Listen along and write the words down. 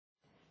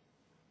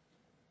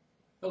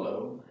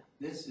Hello,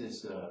 this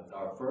is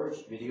our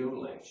first video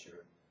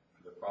lecture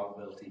for the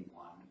Probability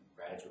 1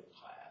 graduate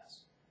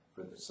class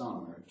for the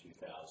summer of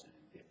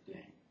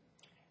 2015.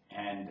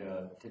 And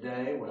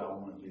today what I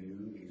want to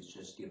do is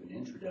just give an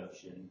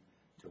introduction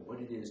to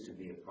what it is to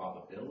be a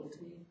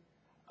probability,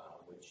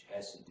 which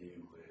has to do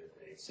with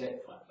a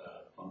set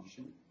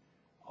function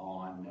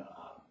on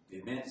the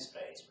event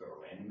space for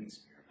a random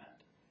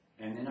experiment.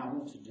 And then I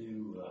want to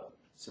do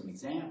some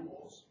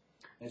examples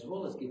as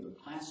well as give a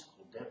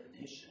classical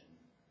definition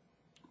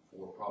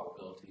for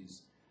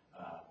probabilities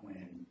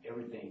when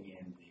everything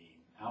in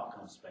the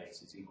outcome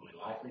space is equally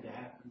likely to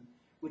happen,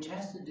 which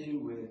has to do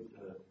with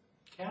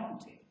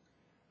counting.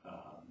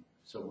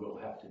 So we'll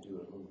have to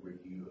do a little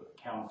review of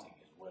counting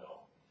as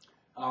well.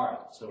 All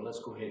right, so let's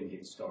go ahead and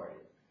get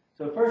started.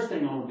 So the first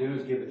thing I want to do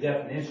is give a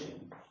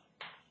definition.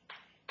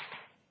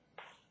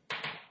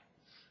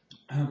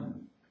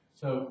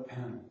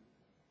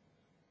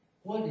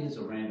 What is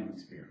a random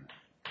experiment?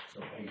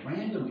 So a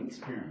random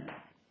experiment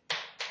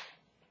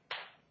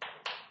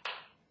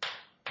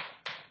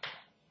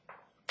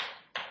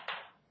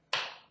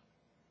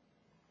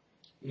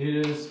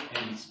is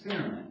an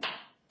experiment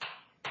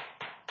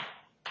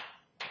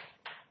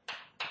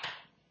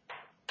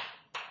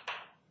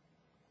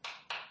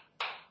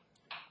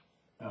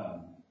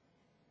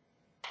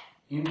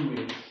in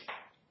which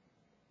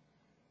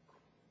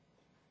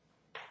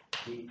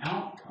the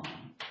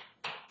outcome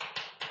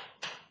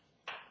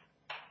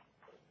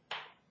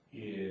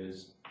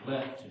is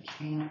left to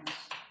chance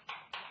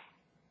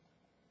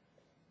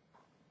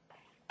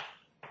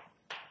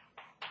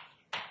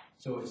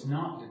so it's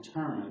not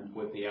determined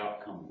what the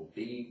outcome will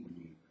be when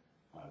you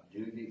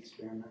do the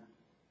experiment.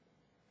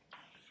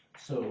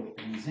 So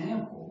an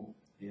example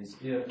is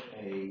if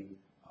a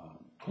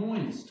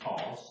coin is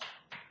tossed.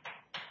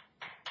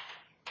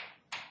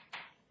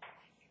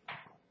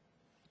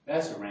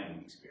 That's a random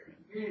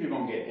experiment. You're either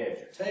going to get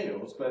heads or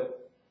tails,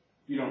 but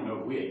you don't know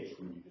which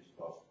when you just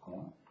toss the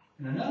coin.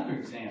 And another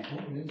example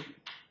is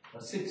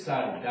a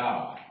six-sided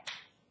die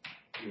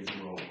is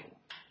rolled.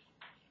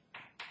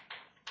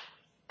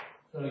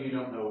 So you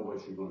don't know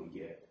what you're going to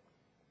get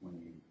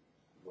when you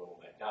roll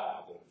that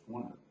die. There's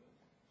one of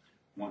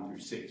the 1 through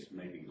 6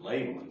 maybe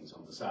labelings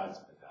on the sides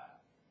of the die.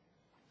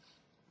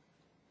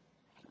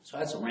 So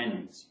that's a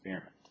random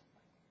experiment.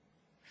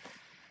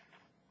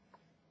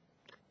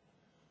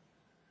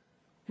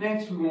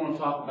 Next, we want to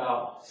talk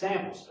about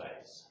sample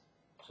space.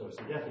 So it's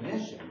a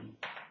definition.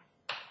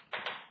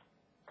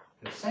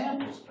 The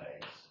sample space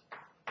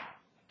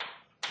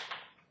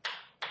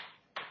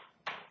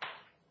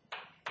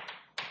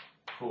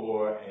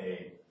for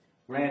a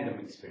random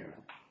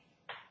experiment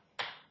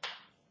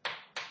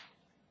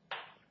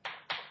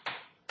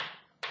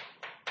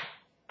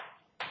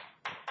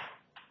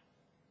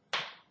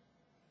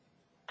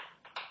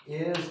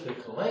is the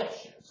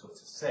collection, so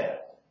it's a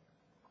set,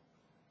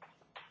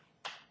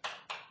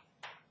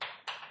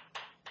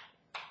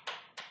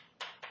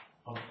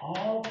 of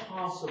all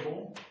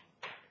possible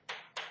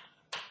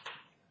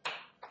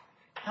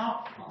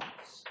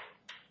outcomes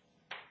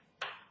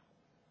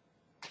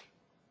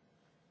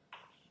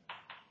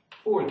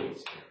for the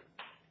experiment.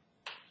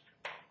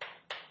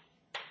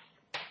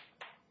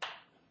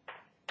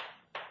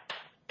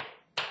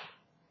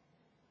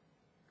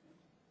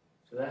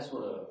 So that's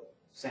what a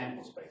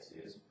sample space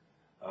is.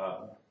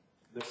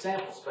 The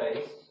sample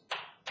space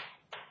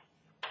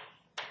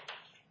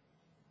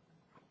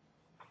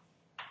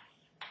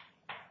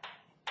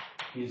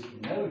is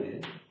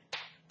denoted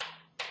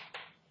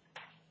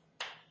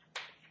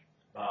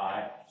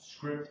by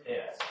script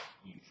S,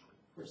 usually,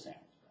 for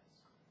sample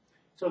space.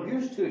 So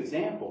here's two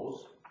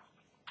examples.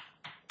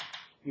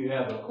 You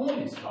have a coin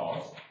is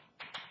tossed,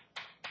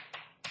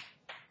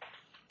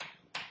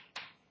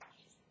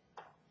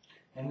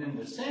 and then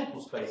the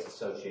sample space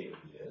associated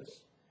with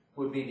this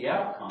would be the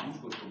outcomes,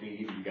 which would be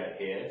either you got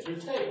heads or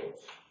tails.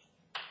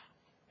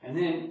 And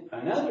then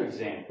another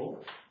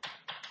example,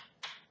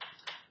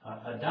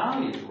 a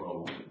die is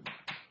rolled,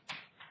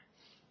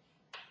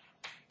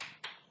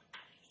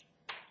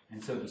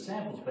 and so the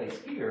sample space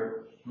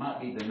here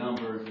might be the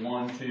numbers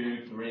 1,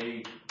 2,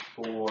 3,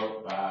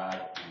 4,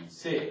 5, and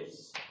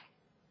 6.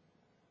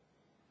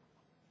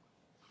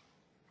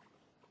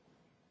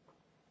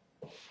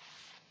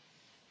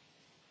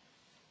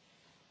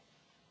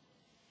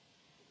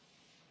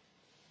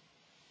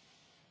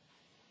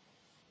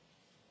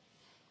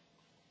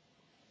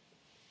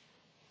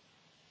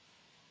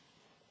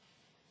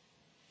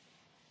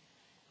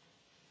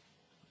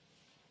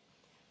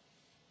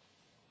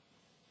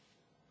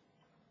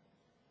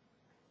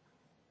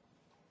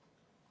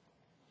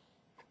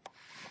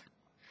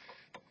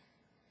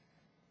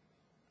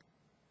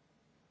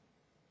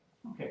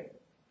 Okay.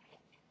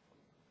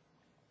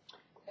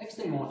 Next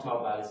thing I want to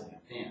talk about is an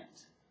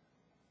event.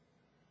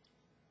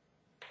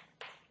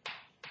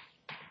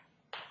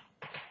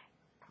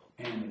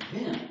 An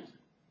event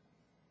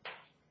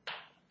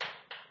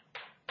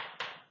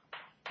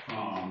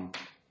from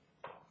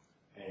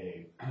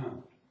a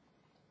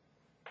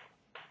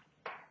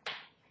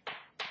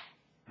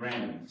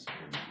random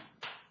experiment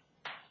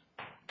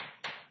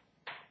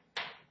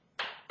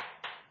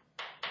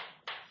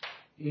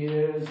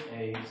is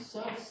a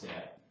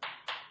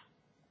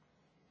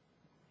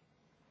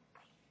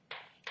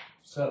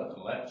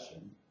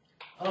subcollection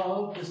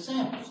of the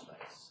sample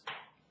space.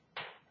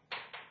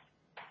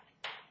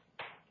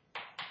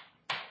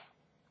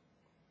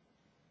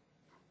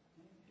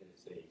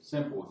 It's a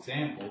simple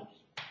example.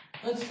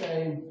 Let's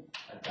say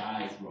a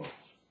die is rolled.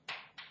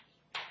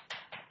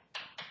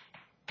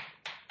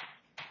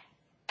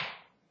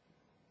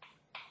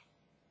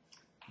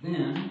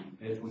 Then,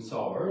 as we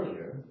saw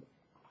earlier,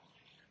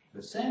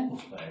 the sample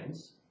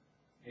space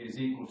is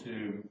equal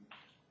to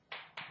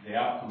the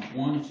outcomes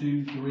 1,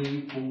 2,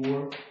 3,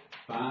 4,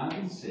 5,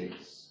 and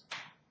 6.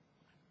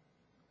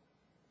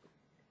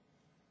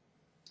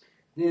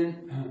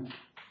 Then,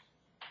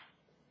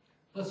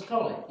 let's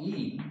call it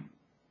E.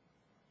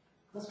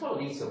 Let's call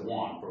it E sub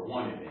 1 for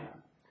one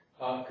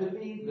event. Could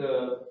be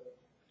the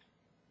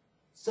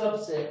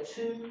subset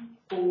 2,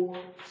 4,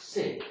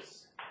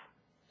 6.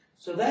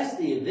 So that's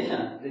the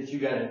event that you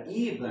got an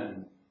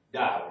even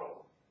die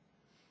roll.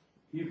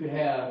 You could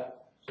have,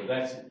 so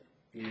that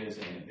is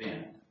an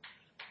event.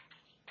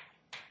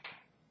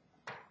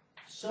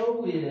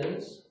 So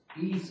is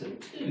E sub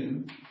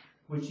 2,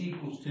 which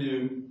equals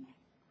to,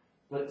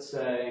 let's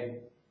say,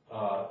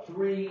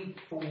 3,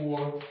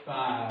 4,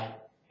 5,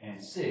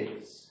 and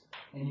 6.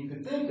 And you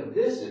could think of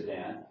this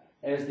event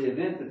as the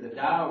event that the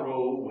die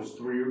roll was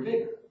 3 or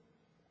bigger.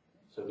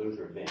 So those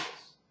are events.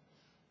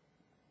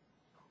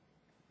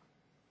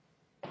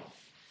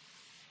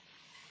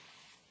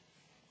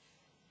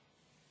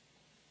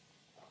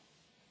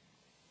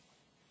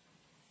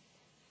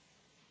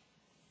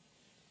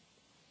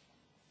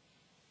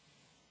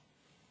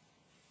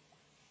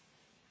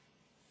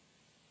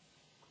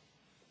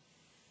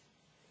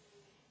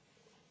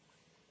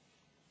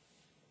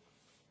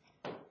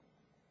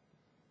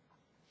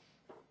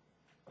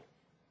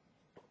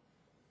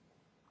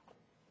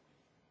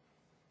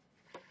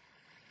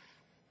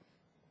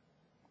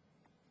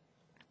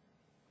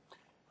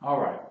 All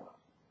right,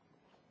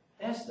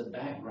 that's the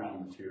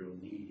background material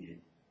needed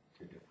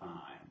to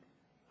define,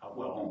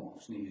 well,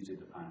 almost needed to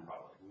define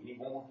probability. We need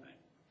one more thing.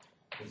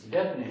 It's a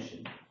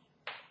definition.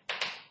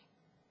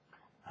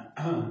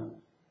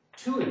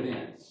 Two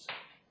events,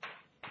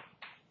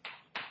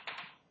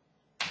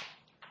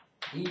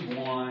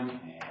 E1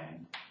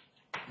 and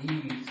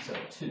E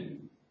sub 2,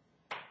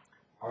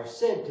 are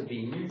said to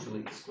be mutually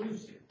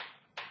exclusive.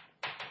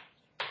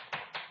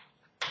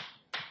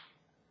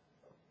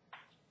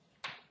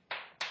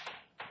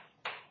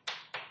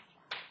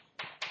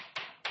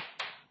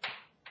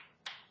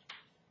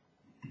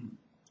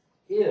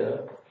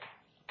 If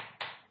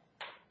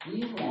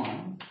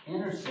E1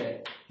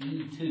 intersect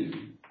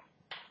E2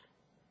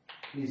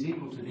 is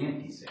equal to the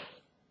empty set.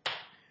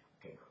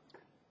 Okay.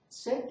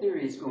 Set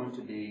theory is going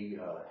to be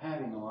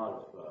having a lot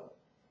of,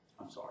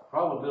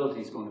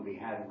 probability is going to be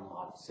having a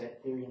lot of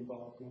set theory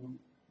involved in it.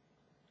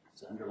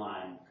 It's an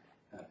underlying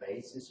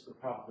basis for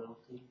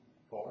probability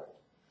for it.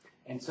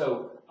 And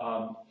so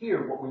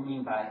here, what we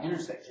mean by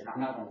intersection, I'm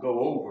not going to go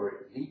over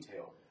it in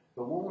detail,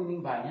 but what we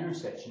mean by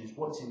intersection is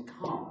what's in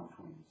common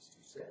between these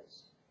two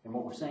sets. And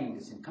what we're saying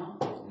is in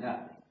common is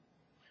nothing.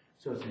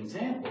 So as an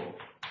example,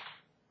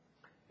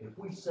 if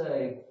we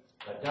say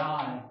a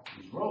die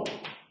is rolled,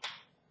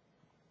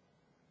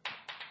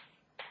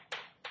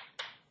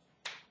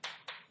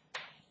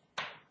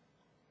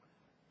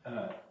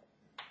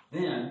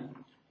 then,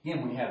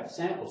 again, we have the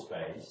sample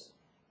space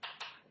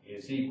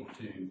is equal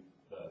to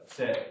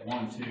set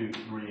 1, 2,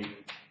 3,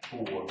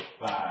 4,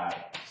 5,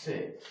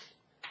 6.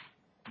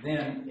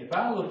 Then, if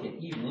I look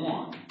at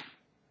E1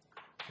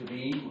 to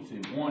be equal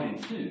to 1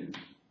 and 2,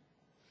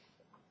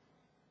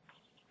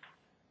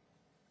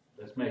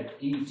 let's make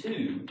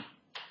E2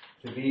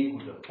 to be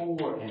equal to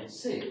 4 and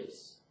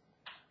 6,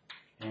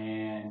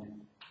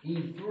 and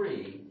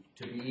E3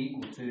 to be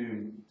equal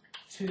to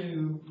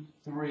 2,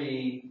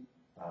 3,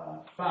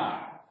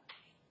 5.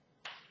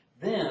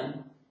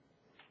 Then,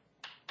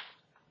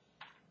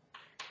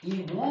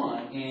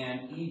 E1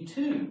 and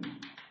E2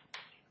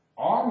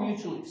 are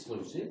mutually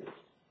exclusive.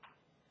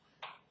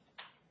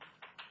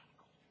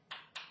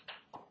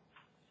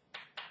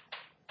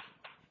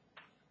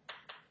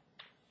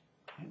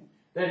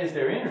 That is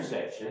their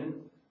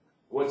intersection.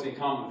 What's in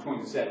common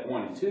between the set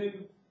 1 and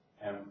 2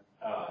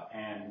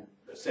 and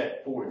the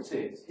set 4 and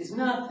 6 is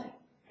nothing.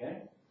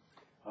 Okay?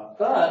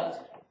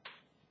 But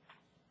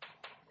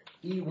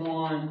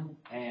E1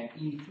 and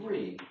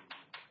E3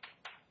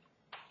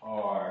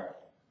 are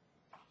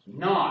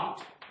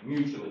not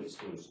mutually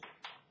exclusive.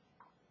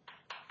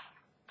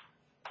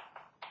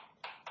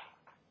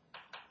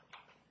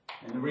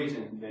 And the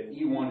reason that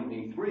E1 and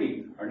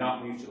E3 are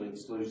not mutually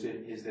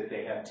exclusive is that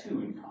they have 2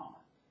 in common.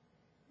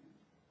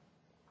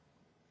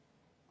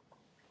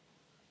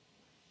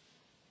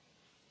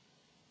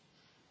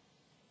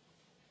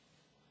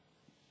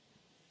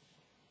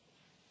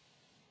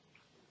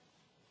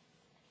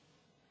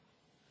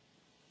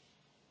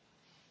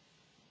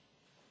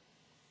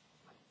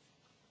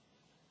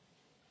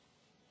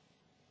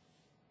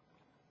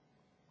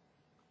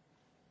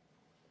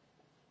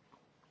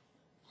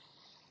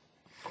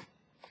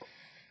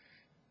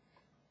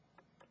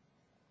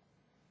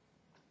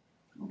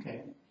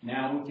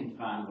 Now we can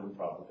find what a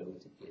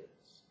probability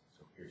is.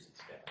 So here's its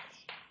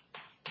definition.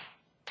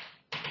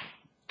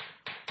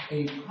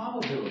 A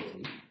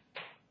probability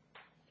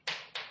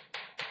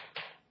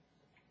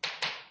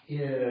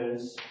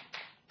is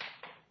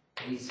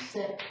a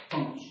set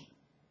function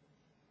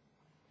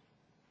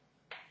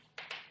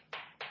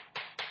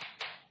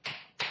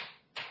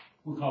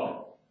we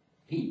call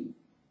it P,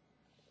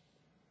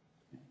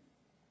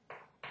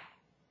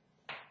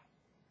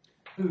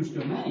 whose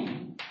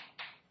domain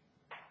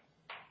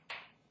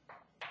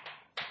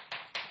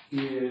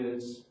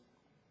is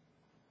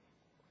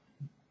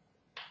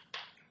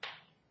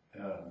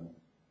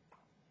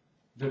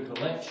the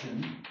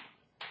collection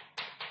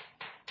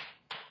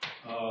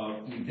of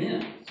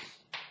events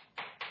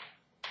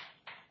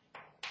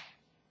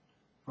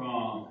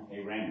from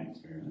a random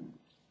experiment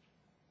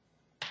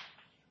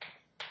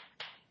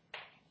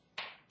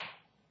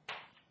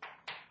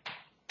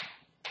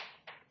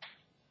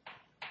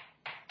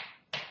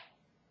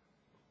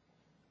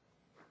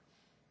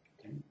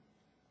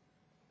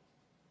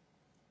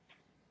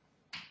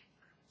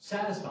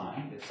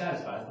that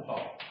satisfies the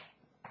following.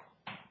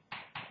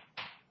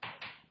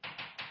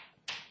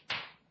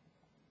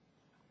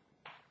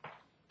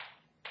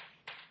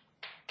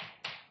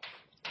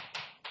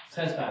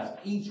 Satisfies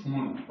each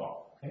one of the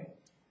following, okay?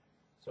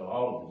 So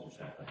all of these are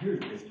satisfied.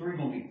 There's going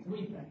to be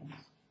three things.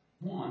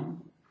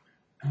 One,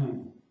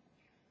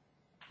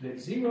 that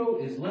 0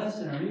 is less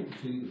than or equal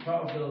to the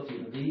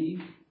probability of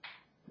E,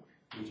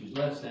 which is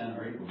less than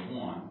or equal to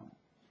 1.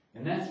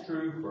 And that's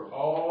true for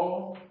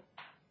all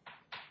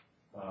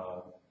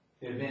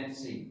event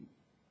C.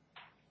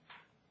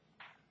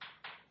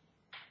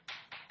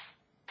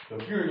 So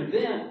if you're an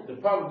event, the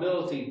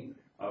probability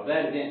of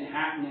that event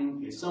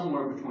happening is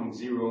somewhere between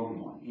 0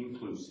 and 1,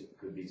 inclusive.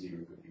 Could be 0,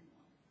 could be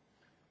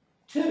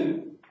 1.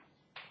 2,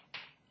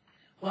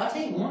 well, I'll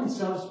tell you one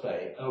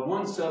subset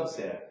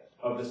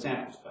of the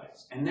sample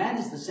space, and that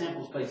is the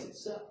sample space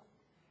itself.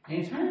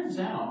 And it turns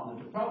out that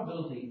the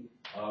probability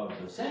of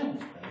the sample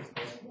space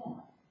is 1.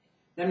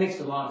 That makes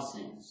a lot of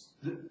sense.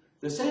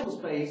 The sample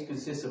space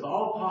consists of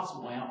all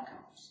possible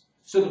outcomes.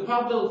 So the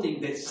probability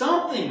that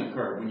something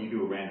occurred when you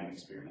do a random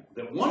experiment,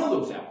 that one of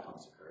those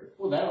outcomes occurred,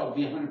 well, that ought to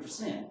be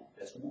 100%.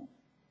 That's 1.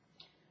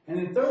 And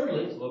then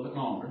thirdly, it's a little bit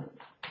longer,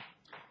 it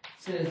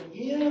says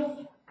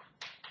if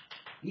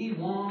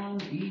E1,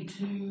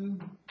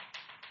 E2,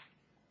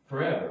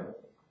 forever,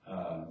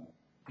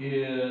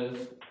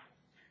 is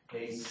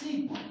a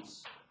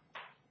sequence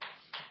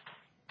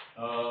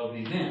of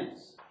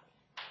events,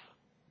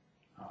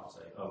 I'll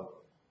say, of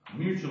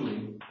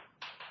mutually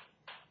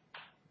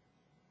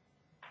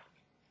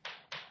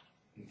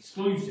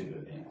exclusive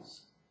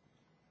events.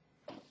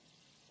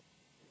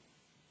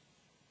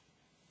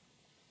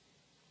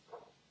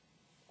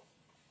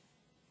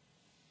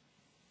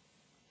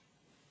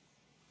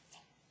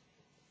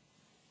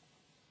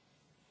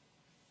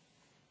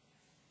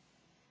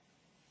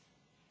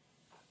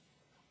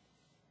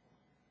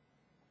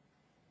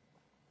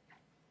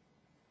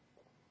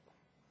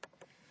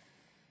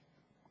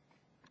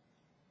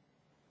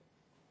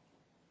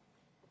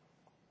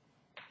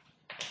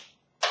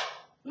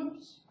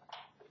 Oops.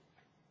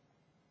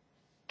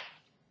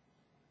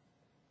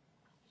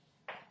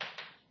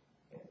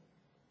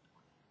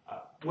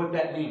 What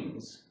that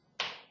means,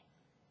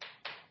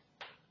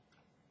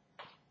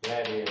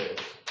 that is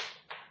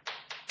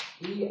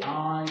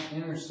EI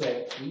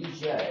intersect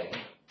EJ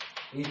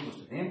equals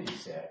to the empty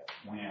set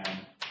when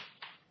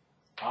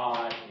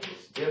I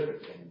is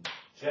different than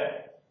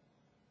J.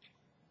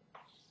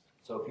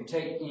 So if you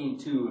take any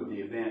two of the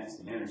events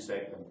and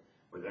intersect them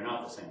where they're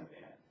not the same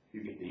event,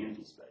 you get the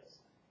empty space.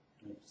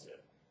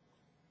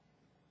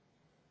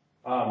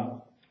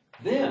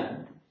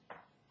 Then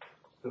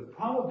the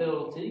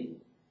probability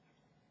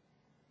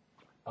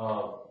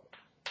of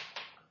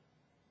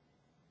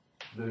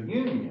the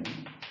union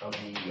of the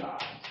EI,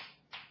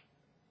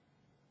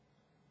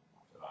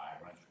 so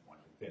I runs from 1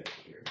 to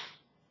infinity here,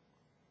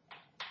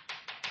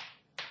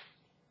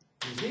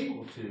 is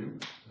equal to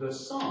the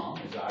sum,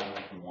 as I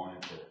run from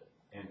 1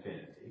 to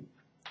infinity,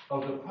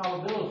 of the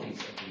probabilities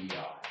of the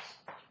EIs.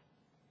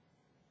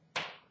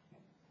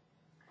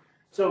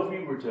 So if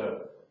you were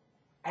to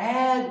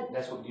add,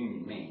 that's what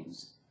union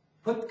means,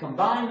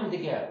 combine them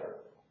together,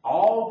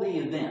 all the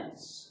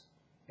events,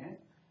 okay?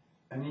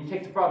 And you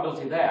take the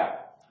probability of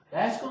that,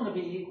 that's going to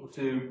be equal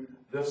to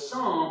the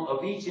sum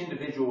of each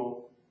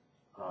individual,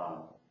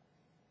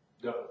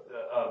 the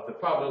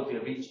probability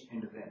of each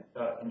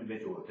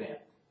individual event.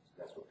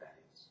 That's what that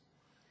is.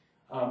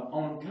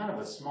 On kind of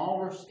a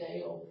smaller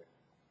scale,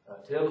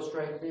 to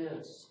illustrate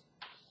this,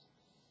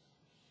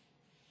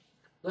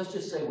 let's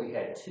just say we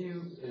had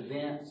two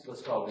events.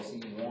 Let's call this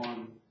E1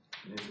 and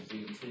this is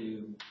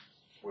E2,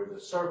 where the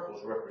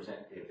circles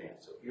represent the event.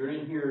 So if you're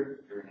in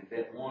here, you're in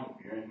event 1.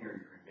 If you're in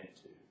here, you're in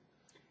event 2.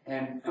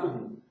 And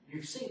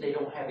you see they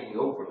don't have any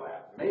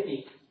overlap.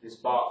 Maybe this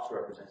box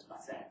represents my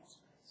sample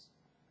space.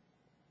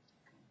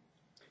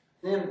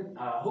 Then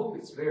I hope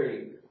it's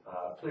very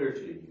clear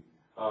to you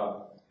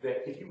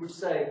that if you were to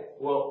say,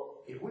 well,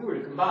 if we were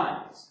to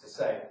combine this to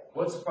say,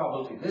 what's the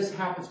probability this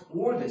happens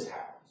or this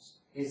happens,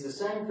 is the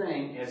same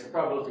thing as the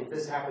probability of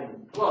this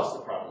happening plus the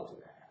probability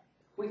of that happening.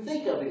 We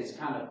think of it as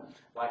kind of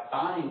like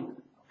buying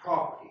a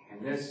property,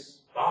 and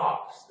this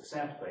box, the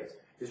sample space,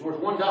 is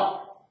worth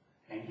 $1.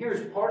 And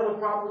here's part of the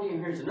property,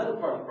 and here's another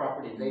part of the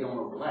property, and they don't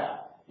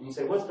overlap. And you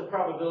say, what's the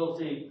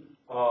probability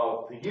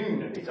of the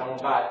union of these? I want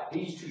to buy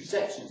these two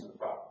sections of the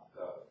property.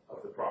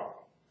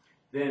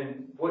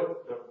 Then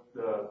what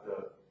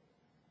the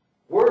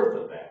worth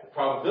of that, the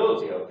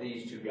probability of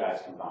these two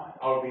guys combined,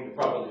 ought to be the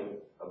probability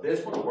of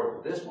this one, the worth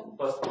of this one,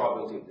 plus the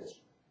probability of this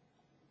one.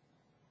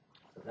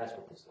 So that's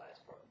what this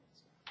last part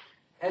means.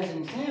 As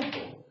an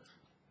example,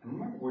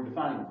 remember we're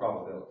defining the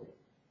probability.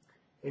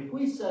 If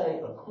we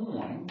say a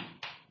coin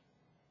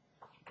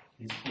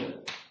is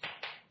flipped,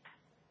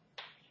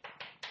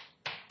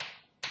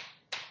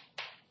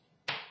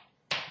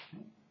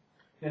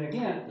 then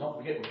again, don't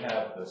forget we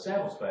have the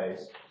sample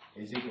space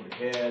is equal to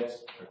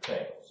heads or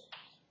tails.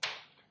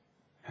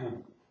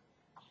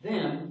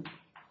 Then,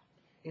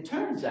 it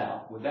turns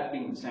out, with that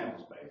being the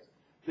sample space,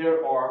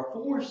 there are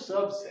 4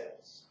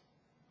 subsets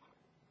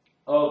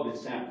of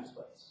this sample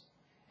space.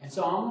 And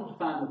so I'm going to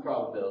define the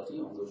probability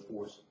on those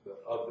 4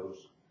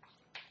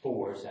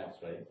 sample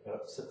space,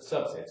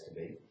 subsets to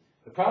be.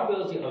 The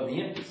probability of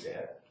the empty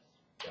set,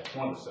 that's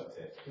one of the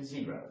subsets, is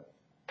 0.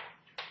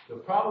 The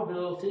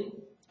probability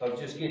of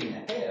just getting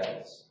the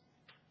heads,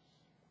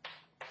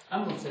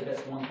 I'm going to say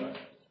that's 1/3.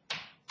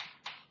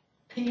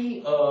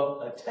 P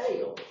of a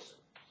tails,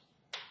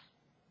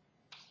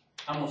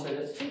 I'm going to say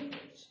that's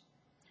 2/3.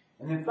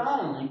 And then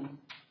finally,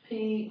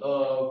 P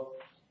of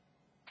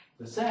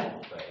the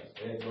sample space,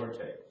 heads or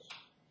tails,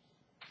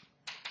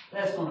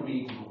 that's going to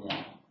be equal to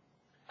 1.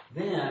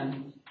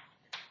 Then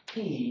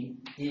P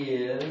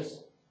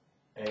is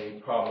a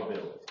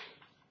probability.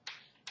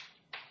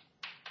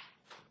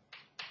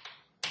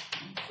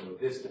 So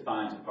this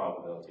defines the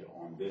probability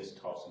on this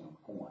tossing of a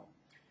coin.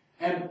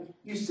 And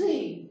you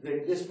see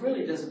that this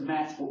really doesn't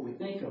match what we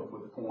think of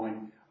with a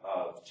coin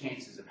of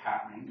chances of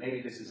happening.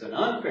 Maybe this is an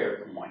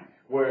unfair coin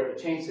where the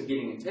chance of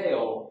getting a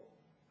tail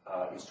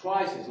is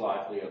twice as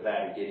likely of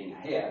that of getting a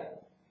head,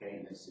 okay,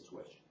 in this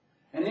situation.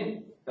 And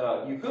then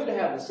you could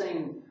have the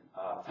same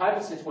type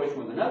of situation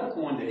with another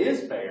coin that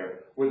is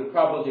fair, where the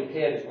probability of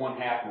head is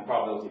 1/2 and the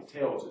probability of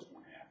tails is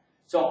 1/2.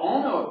 So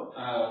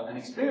on an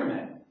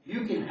experiment,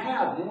 you can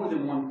have more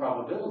than one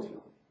probability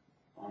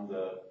on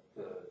the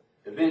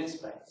event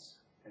space.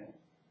 Okay?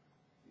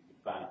 You can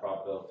find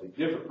probability,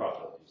 different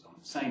probabilities on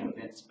the same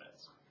event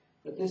space.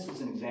 But this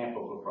is an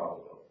example of a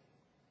probability.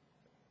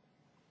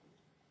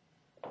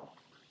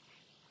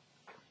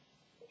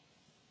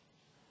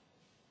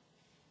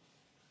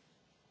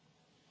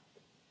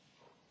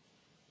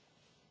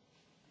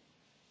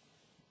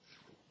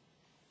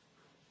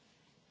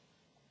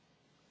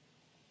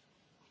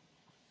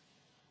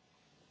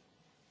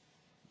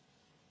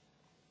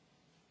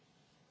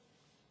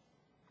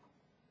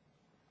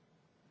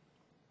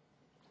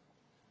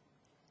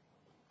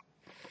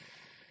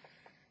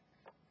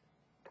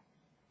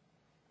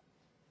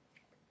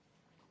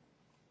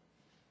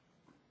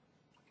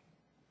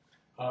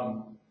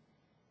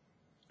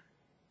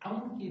 I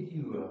want to give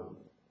you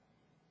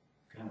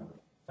a kind of a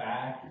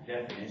fact or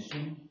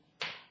definition.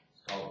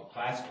 It's called a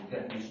classical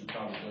definition of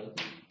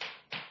probability.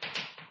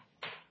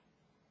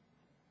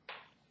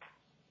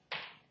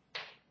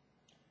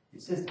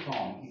 It says the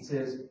following. It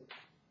says,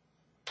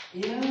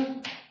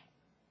 if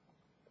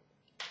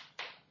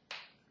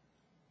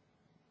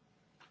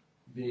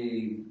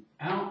the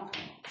outcomes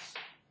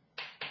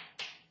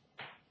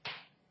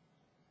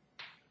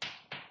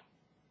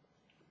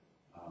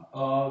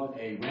of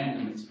a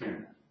random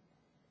experiment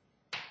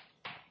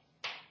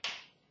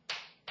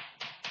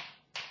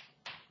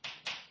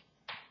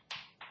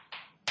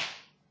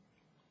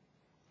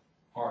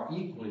are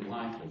equally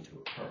likely to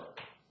occur,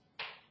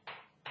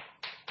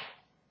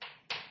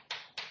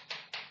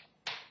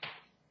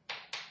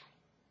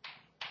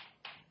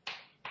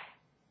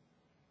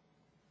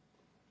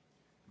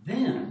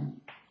 then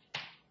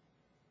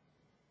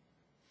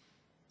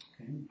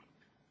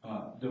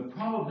the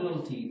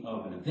probability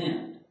of an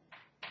event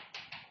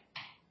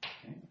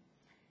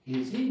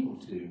is equal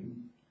to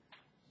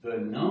the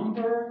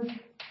number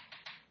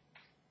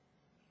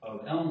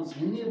of elements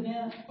in the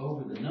event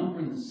over the number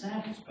in the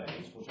sample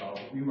space, which I'll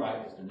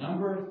rewrite as the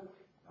number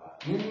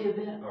in the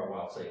event, or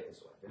well, I'll say it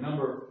this way, the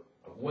number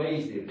of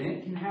ways the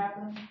event can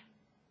happen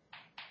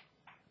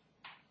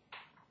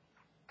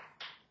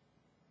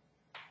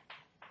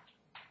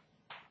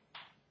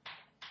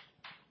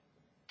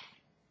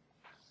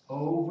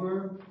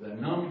over the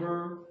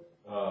number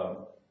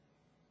of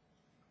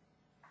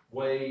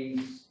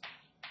ways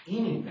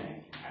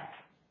anything can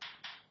happen.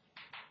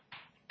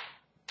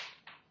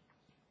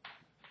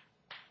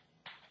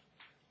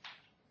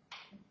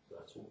 So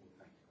that's what we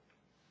think.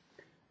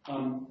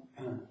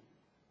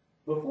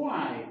 Before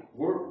I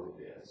work with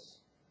this,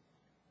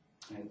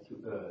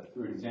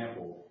 through an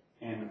example,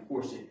 and of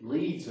course it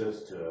leads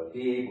us to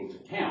be able to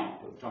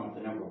count, we're talking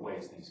about the number of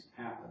ways things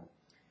can happen,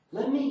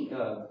 let me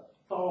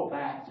fall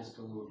back just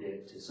a little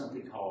bit to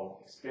something called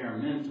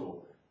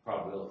experimental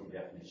probability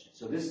definition.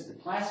 So this is the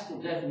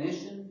classical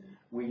definition.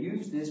 We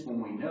use this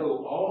when we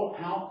know all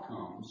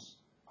outcomes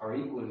are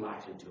equally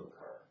likely to occur.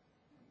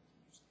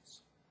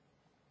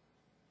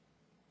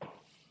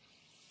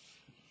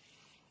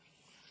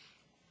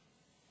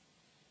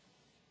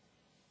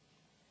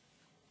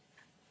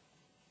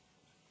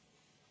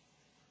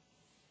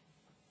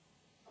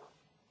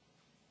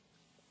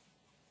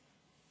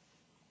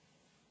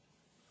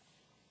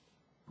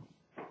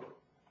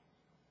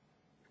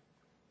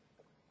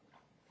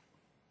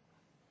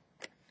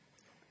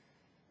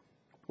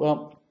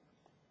 Well,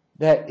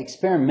 that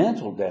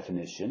experimental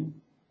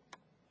definition,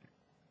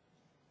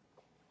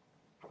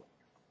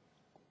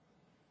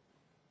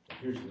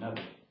 here's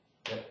another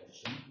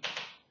definition.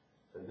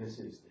 So this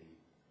is the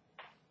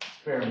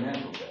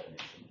experimental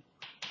definition.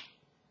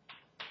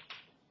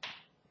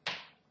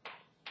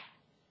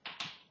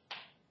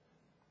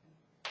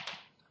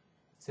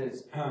 It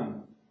says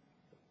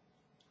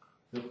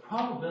the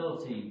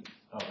probability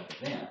of an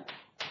event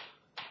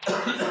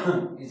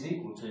is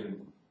equal to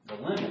the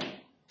limit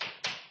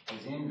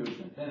as n goes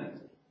to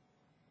infinity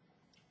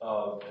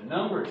of the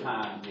number of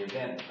times the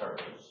event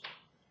occurs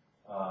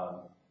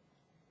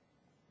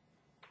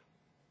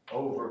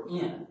over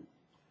n.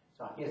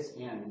 So I guess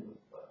n,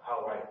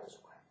 I'll write it this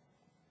way.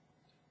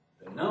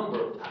 The number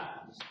of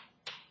times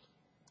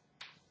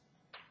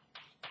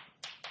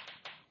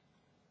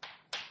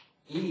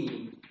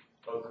E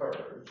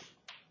occurs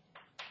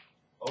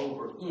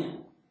over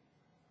n.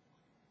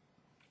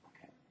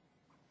 Okay.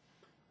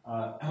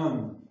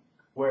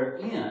 Where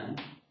n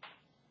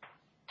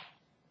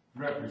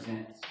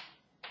represents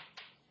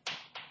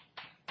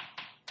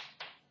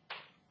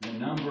the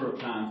number of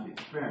times the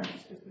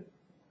experiments have been.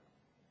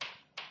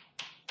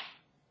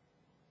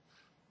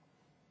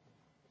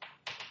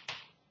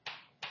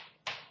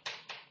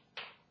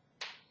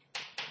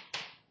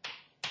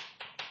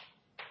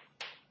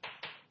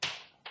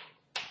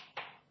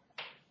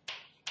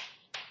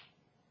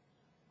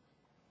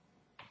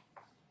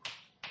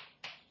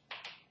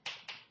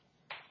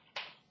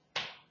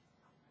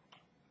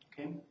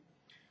 Okay,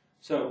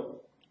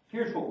 so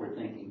here's what we're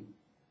thinking.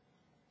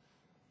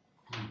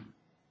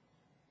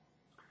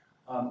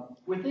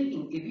 We're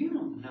thinking if you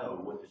don't know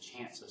what the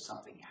chance of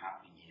something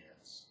happening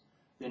is,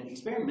 then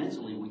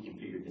experimentally we can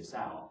figure this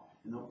out.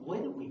 And the way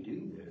that we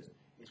do this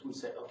is we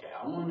say, okay,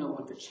 I want to know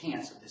what the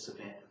chance of this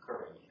event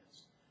occurring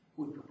is.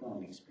 We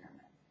perform the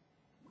experiment.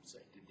 We say,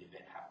 did the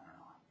event happen or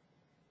not?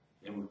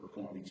 Then we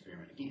perform the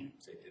experiment again.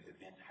 Say, did the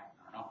event happen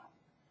or not?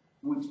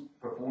 We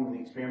perform the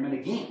experiment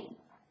again.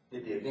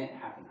 Did the event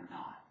happen or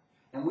not?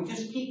 And we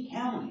just keep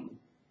counting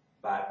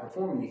by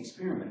performing the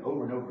experiment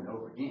over and over and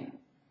over again.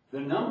 The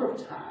number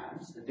of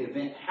times that the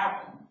event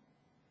happened,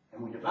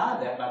 and we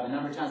divide that by the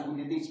number of times we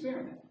did the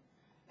experiment.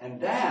 And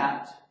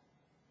that,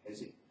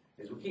 as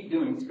we keep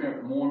doing the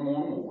experiment more and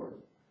more and more,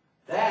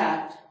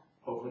 that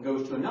hopefully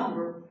goes to a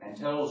number and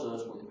tells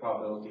us what the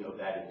probability of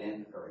that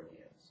event occurring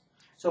is.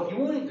 So if you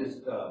wanted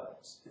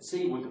to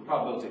see what the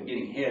probability of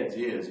getting heads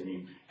is, and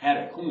you had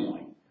a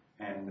coin,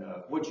 and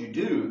what you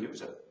do, if it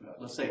was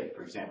let's say,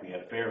 for example, you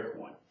had a fair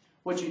coin.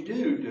 What you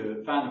do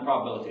to find the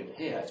probability of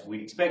heads, we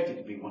expect it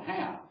to be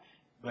 1/2.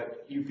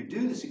 But you could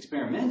do this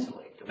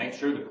experimentally to make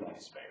sure the coin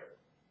is fair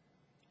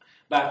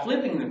by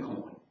flipping the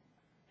coin.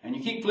 And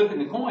you keep flipping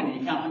the coin and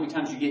you count how many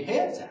times you get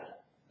heads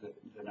out of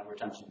it, the number of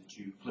times that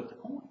you flip the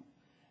coin.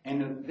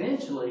 And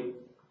eventually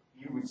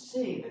you would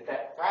see that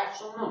that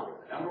fractional number,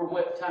 the number of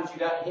what times you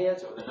got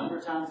heads or the number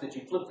of times that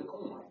you flipped the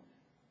coin,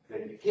 that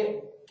if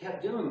you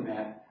kept doing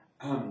that,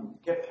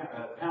 kept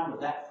count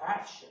of that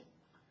fraction,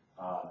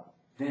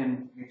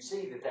 then you'd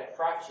see that that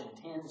fraction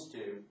tends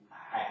to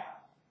 1/2.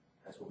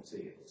 That's what we see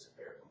if it's a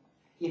fair coin.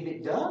 If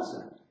it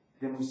doesn't,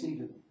 then we see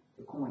that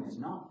the coin is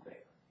not fair.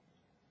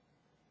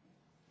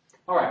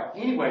 All right,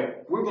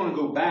 anyway, we're going to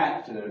go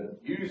back to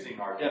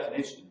using our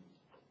definition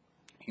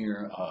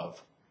here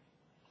of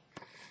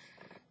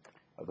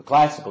the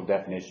classical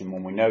definition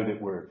when we know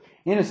that we're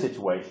in a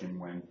situation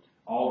when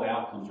all the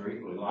outcomes are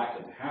equally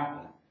likely to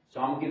happen. So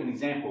I'm going to give an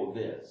example of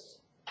this.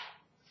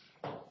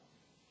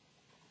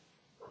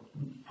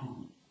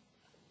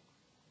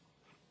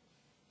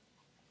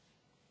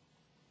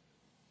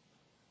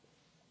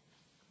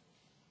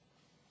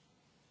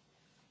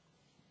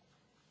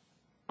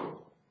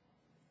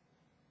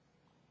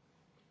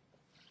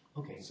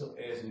 Okay, so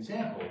as an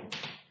example,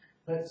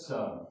 let's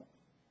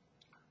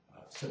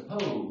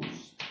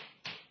suppose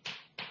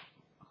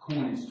a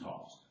coin is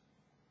tossed.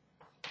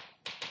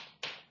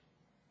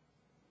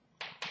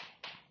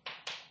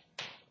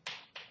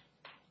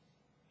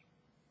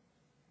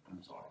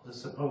 I'm sorry,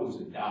 let's suppose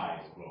a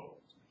die is rolled.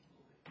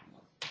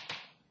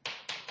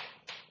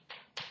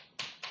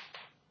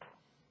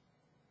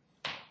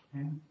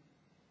 Okay.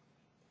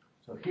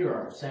 So here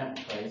our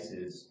sample space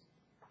is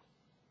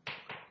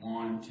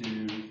 1,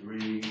 2,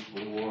 3,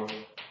 4,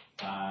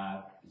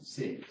 5, and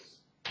 6.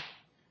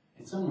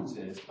 And someone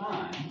says,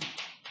 find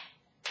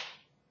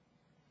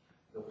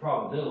the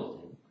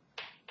probability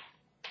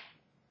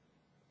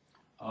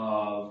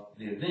of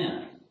the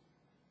event.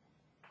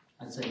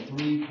 I'd say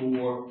 3,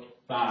 4,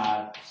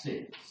 5,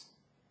 6.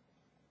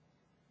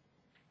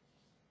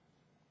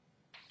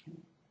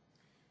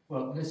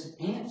 Well, this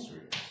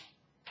answer is,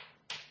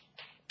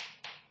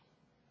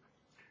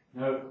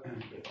 no,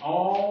 if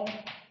all,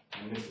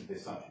 and this is the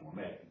assumption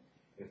we're making,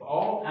 if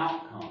all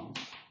outcomes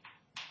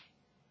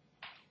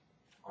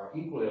are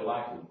equally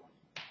likely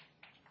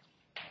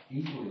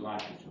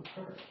to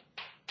occur,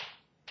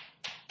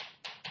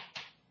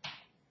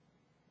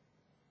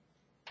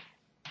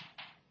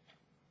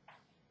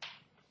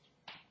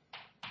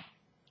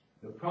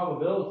 the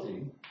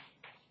probability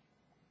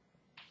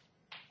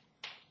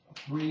of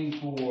 3,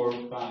 4,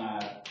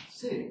 5,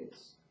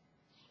 6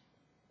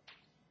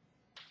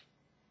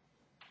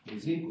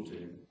 is equal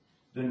to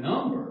the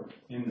number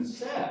in the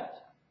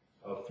set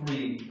of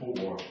 3,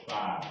 4,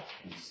 5,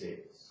 and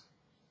 6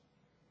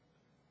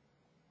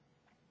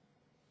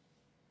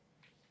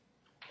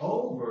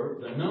 over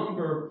the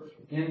number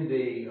in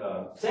the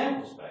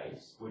sample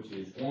space, which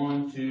is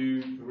 1,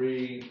 2,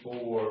 3,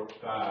 4,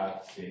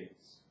 5,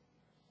 6.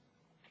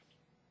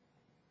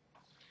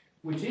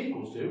 Which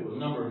equals to, well, the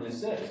number in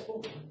this set is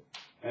 4,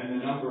 and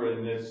the number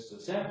in this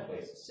sample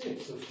space is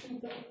 6, so it's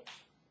 2/3.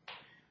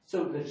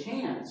 So the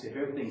chance, if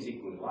everything's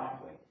equally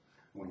likely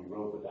when you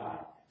roll the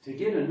die, to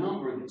get a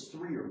number that's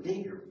 3 or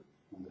bigger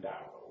on the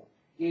die roll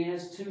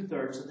is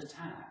 2/3 of the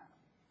time.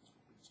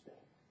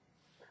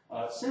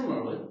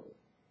 Similarly,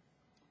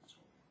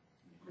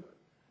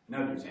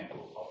 another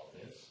example of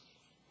this.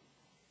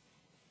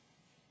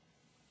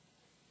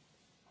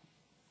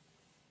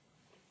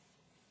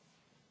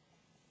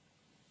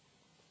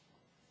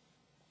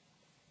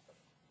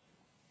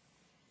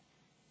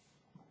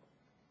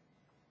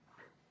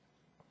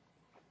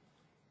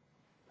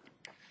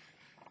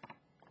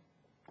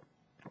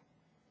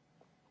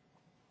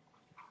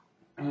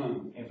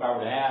 If I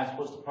were to ask,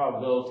 what's the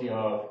probability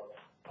of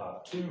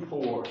 2,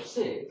 4,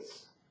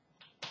 6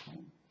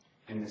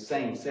 in the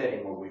same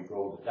setting where we've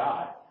rolled the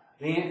die,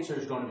 the answer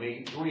is going to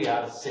be 3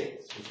 out of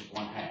 6, which is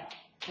 1/2.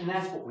 And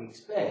that's what we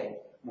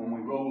expect when we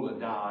roll a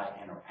die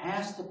and are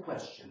asked the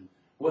question,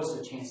 what's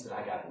the chance that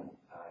I got an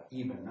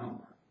even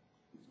number?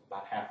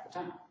 About half the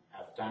time.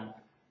 Half the time,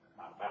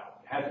 not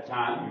about half the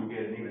time you'll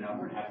get an even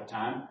number, and half the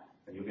time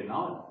you'll get an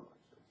odd number.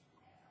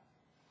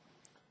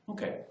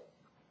 Okay.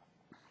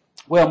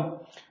 Well,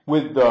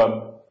 with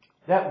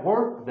that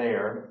work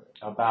there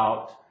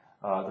about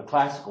the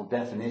classical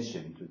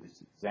definition to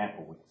this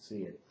example, we can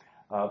see it.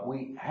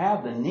 We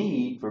have the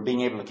need for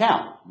being able to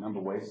count. A number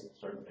of ways that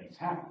certain things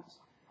happen.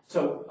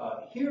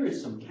 So here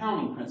is some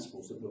counting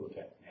principles that we'll look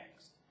at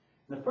next.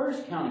 The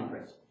first counting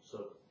principle,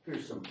 so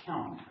here's some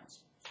counting principles.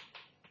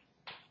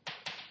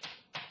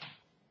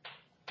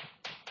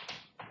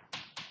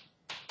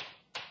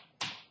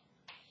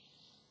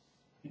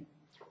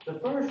 The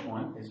first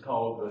one is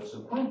called the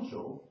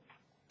sequential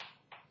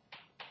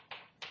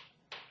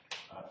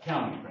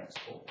counting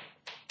principle.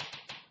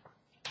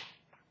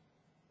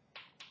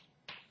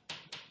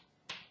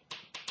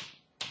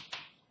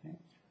 Okay.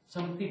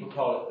 Some people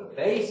call it the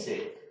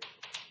basic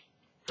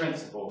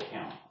principle of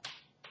counting.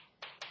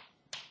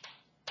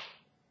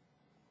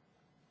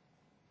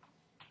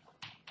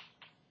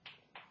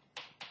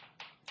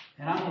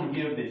 And I'm going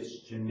to give this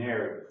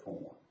generic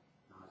form.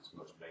 Not its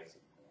most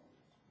basic form,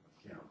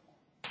 it's general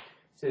form.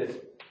 It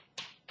says,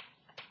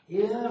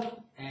 if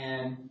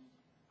an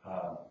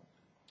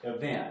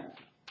event,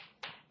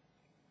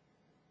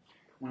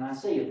 when I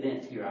say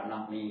event here, I'm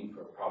not meaning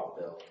for a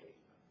probability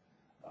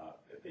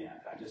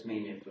event. I just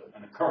mean if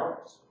an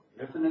occurrence.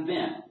 If an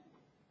event,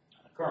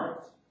 an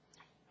occurrence,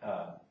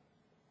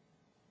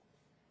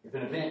 if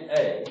an event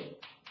A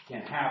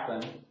can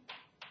happen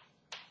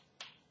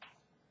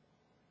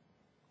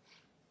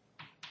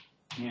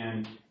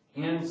in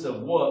n's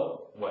of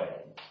what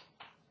way,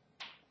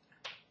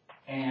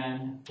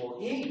 and for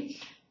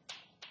each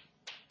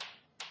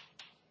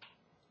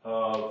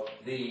of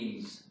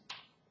these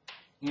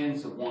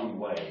n's of 1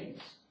 ways,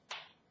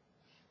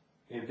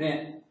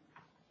 event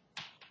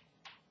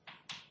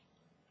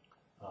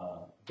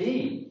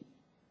B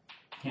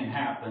can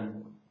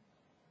happen,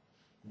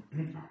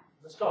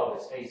 let's call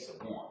this a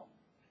sub 1.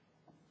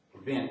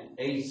 Event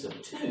a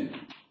sub 2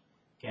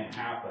 can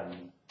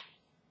happen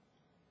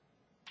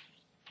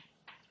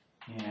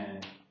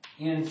in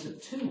n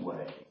sub 2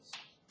 ways.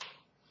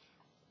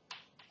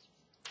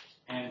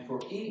 And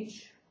for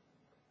each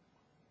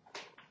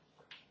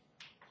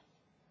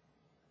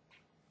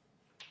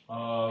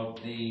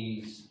of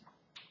these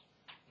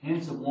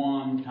n sub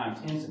 1 times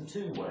n sub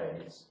 2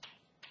 ways,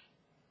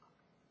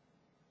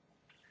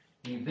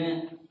 the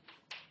event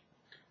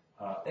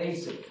a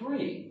sub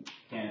 3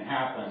 can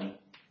happen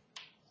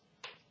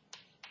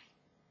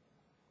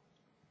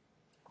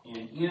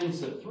in n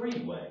sub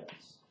 3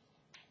 ways.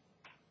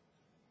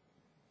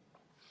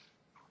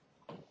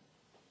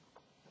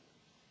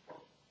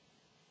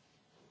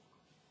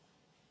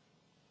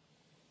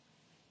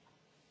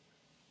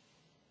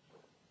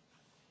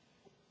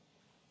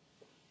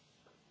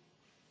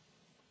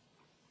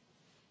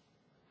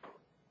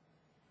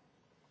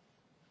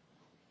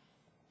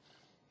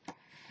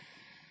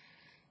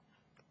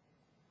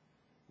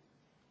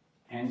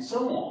 and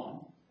so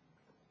on,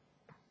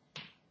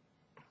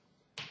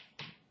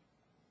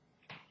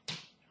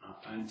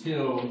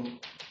 until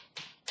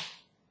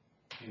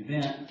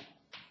event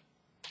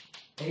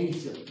A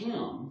sub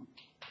m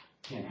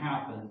can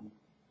happen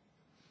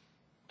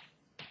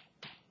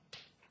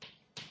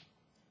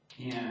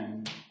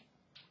in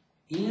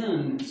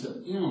n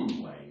sub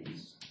m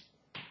ways,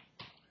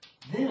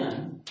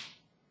 then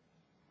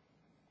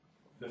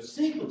the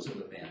sequence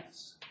of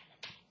events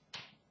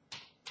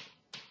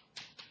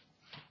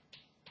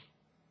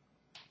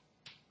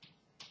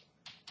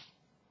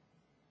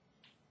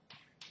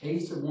A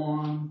sub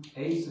 1,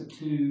 A sub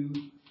 2,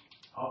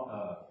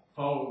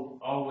 follow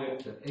all the way up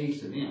to A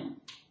sub m,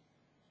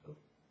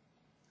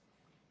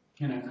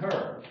 can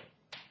occur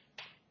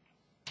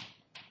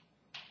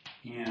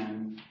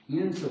in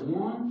n sub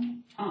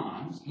 1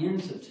 times,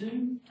 n sub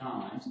 2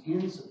 times,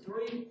 n sub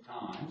 3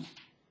 times,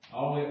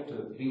 all the way up to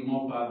being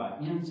multiplied by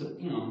n sub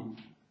m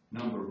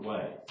number of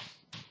ways.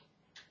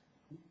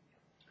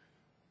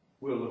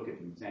 We'll look at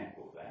an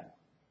example of that.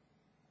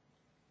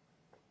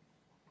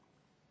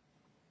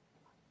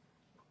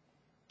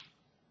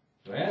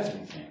 So as an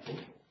example,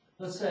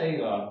 let's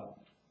say a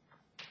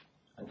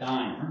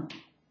diner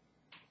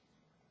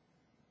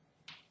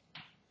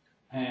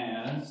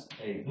has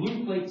a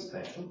blue plate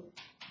special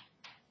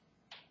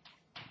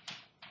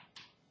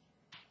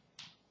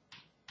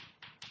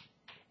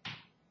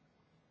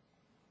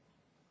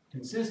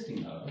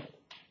consisting of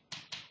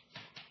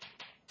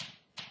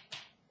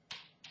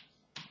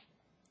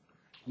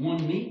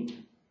one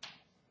meat,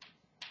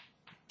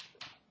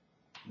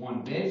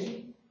 one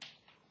veggie.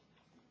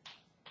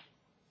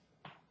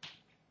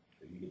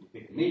 So you get to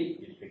pick the meat,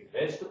 you get to pick the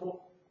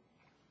vegetable.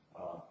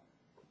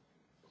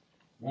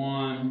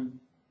 One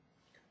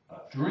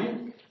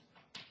drink.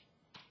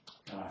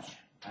 Gosh,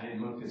 I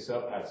didn't look this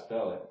up how to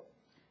spell it.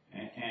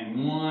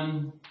 And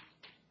one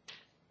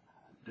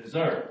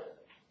dessert.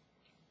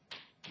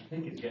 I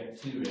think it's got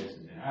 2 S's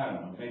in it. I don't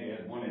know. Maybe it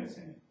has 1 S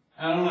in it.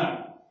 I don't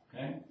know.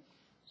 Okay?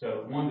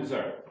 So one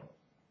dessert.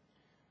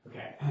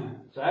 Okay.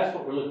 So that's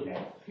what we're looking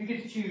at. You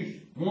get to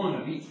choose one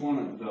of each one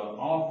of the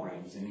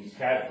offerings in these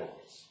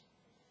categories.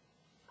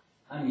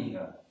 Let me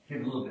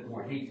give a little bit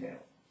more detail.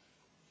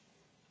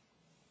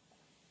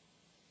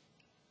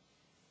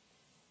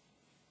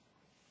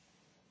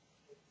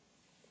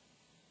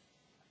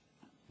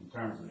 In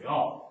terms of the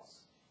offerings.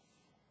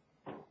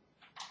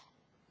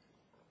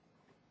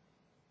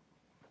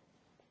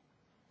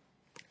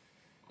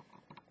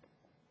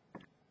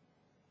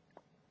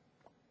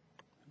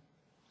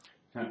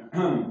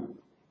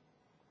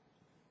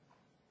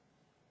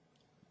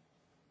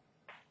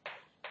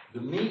 The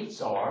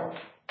meats are, okay,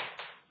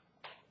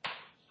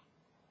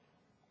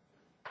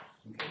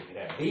 we could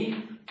have beef,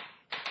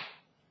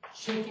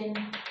 chicken,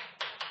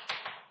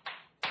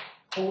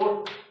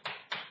 pork,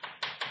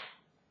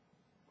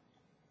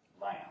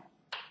 lamb.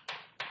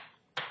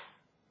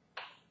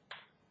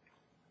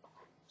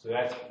 So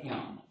that's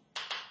M.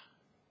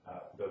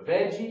 The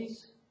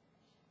veggies,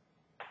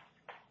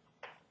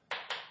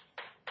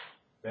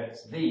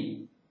 that's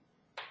V,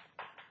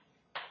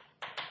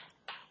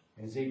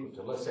 is equal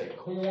to, let's say,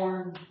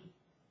 corn,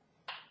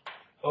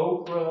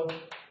 okra,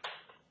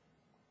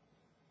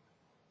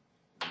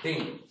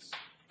 beans.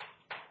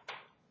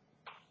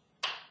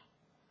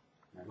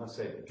 And let's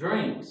say the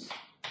drinks,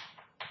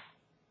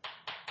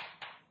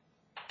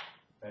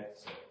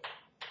 that's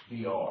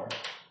BR,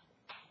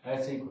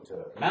 that's equal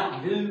to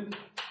Mountain Dew,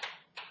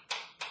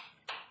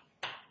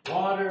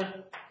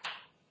 water,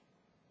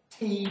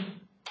 tea.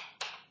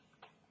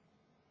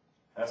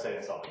 Let's say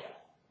that's all we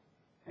got.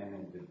 And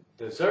then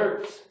the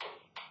desserts,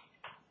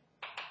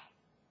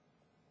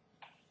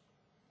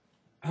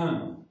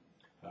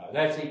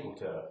 that's equal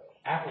to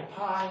apple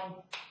pie,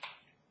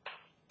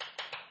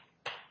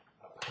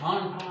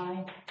 pecan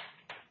pie,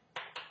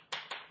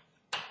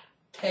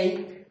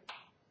 cake,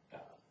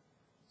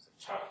 it's a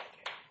chocolate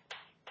cake,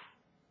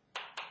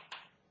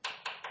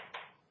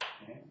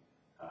 okay.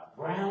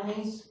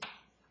 Brownies,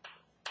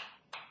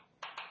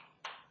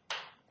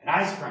 and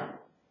ice cream.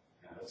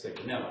 Now let's say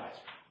vanilla ice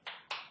cream.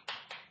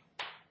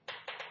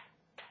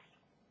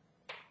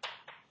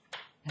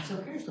 And so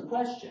here's the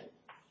question.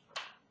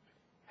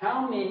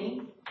 How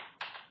many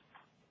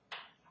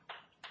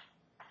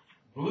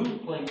blue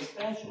plate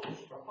specials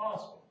are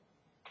possible?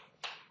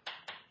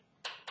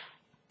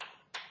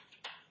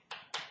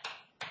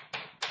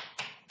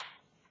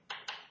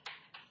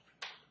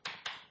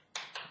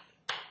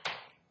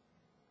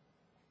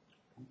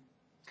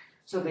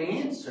 So the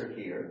answer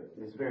here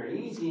is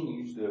very easy, and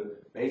use the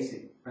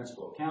basic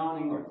principle of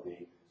counting or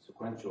the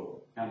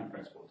sequential counting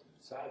principle to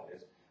decide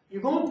this.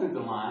 You're going through the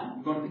line,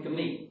 you're going to pick a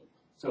meat.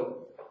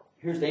 So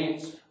here's the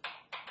answer.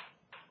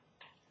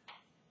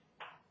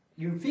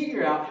 You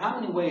figure out how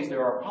many ways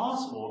there are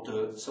possible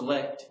to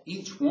select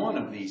each one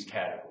of these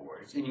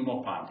categories, and you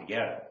multiply them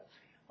together.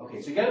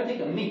 Okay, so you got to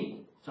pick a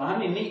meat. So how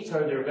many meats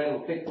are there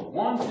available to pick for?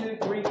 1, 2,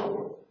 3,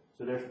 4.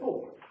 So there's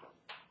 4.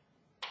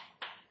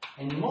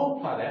 And you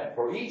multiply that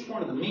for each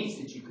one of the meats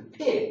that you could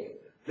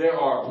pick there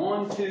are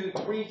 1, 2,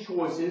 3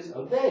 choices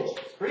of veggies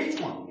for each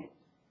one of you.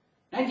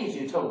 That gives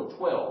you a total of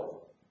 12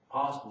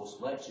 possible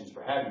selections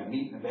for having a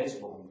meat and a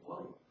vegetable on the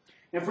plate.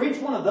 And for each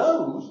one of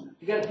those,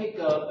 you got to pick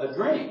a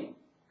drink.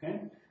 Okay?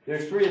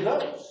 There's 3 of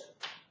those.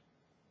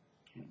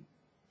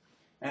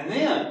 And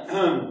then,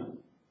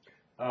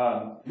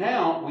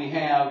 now we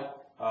have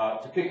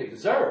to pick a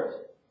dessert.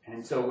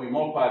 And so we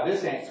multiply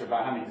this answer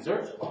by how many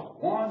desserts you want.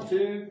 1,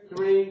 2,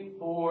 3,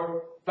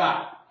 4,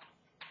 5.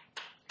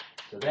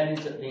 So that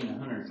ends up being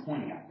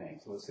 120, I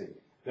think. So let's see.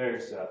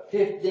 There's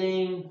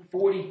 15,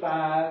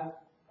 45.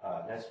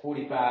 That's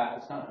 45.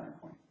 That's not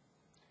 120.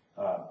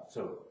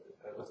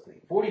 Let's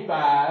see.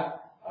 45.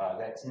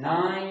 That's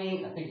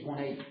 90. I think it's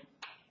 180.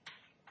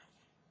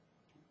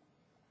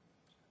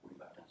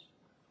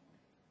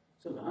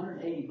 So the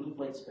 180 blue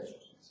plate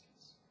specials.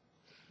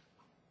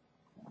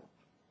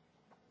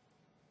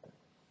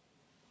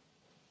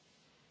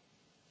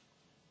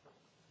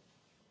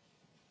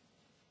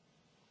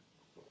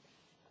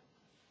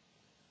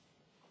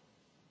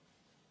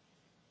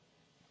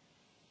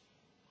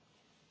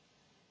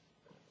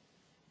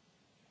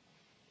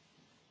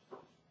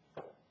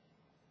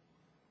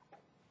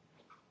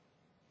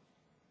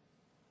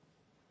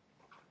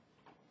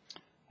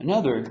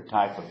 Another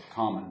type of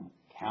common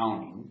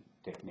counting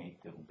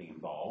technique that will be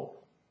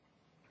involved,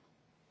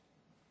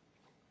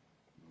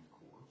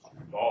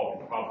 in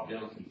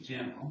probability in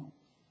general,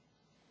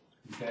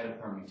 is that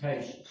of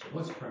permutation. So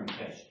what's a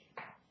permutation?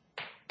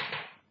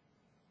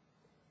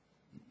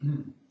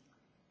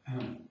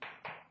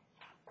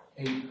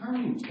 A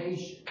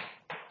permutation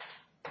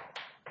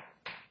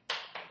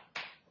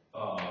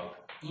of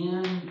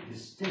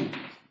indistinct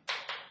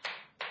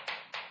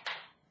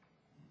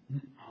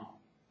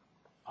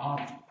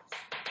objects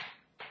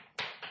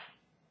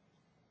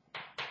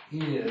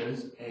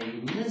is a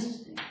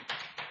listing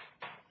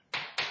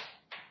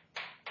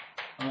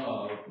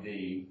of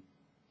the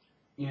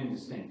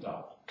indistinct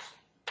objects.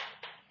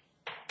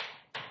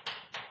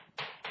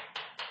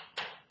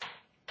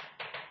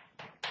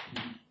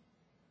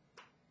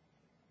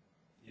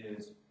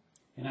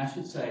 And I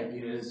should say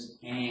is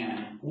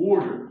an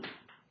ordered,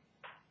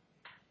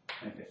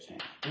 make that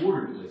change,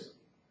 ordered listing.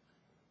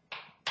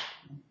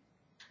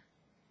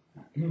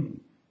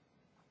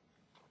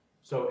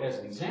 So as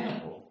an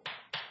example,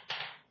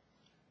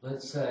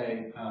 let's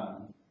say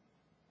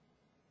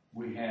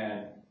we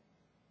had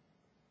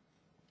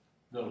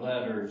the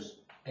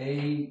letters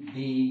A,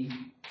 B,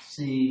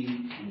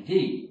 C, and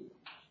D.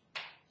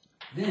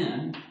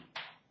 Then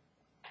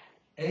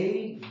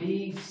A,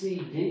 B, C,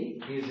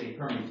 D is a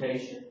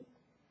permutation.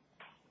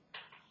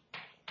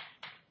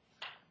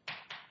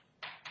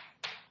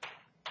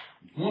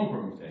 One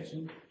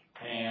permutation.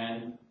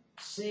 And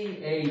C,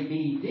 A,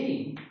 B,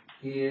 D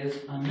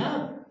is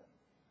another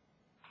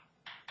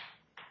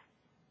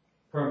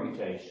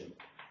permutation.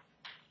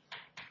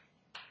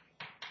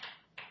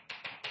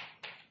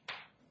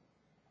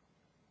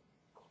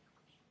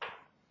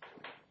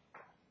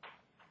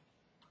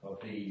 Of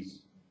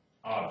these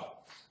objects.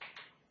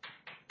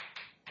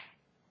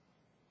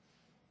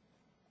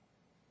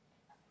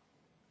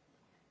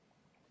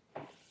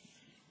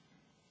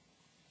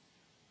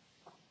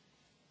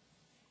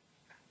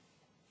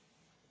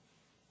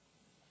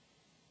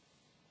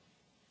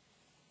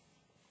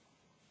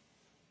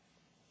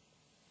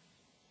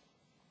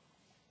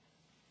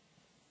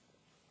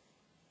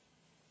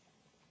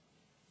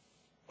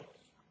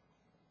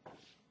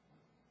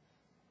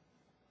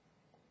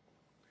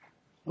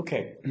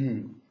 Okay,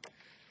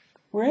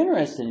 we're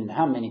interested in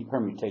how many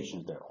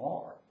permutations there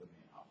are for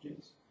many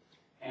objects.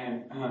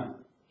 And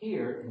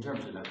here, in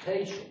terms of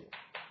notation,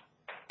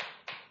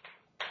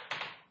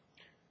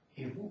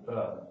 if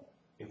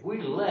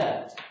we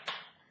let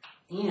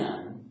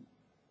n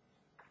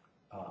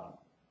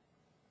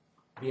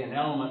be an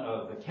element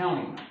of the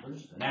counting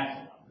numbers, the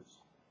natural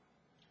numbers,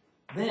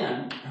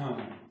 then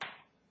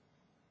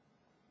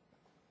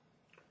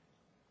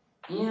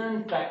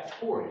n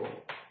factorial,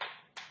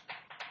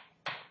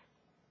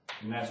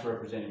 and that's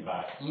represented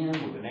by n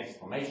with an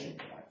exclamation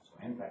point, so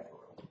n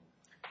factorial,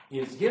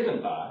 is given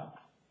by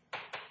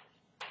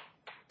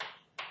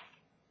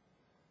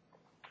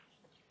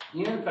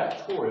n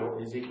factorial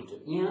is equal to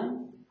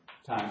n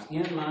times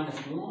n minus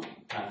 1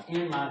 times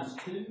n minus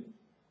 2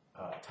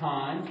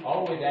 times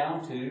all the way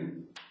down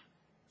to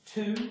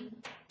 2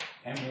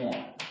 and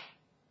 1.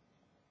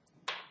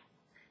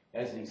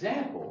 As an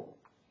example,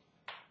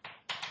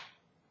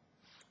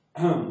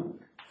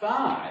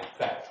 5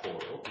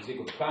 factorial is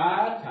equal to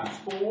 5 times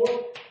 4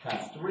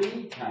 times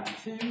 3 times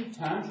 2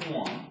 times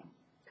 1,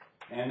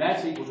 and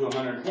that's equal to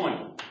 120.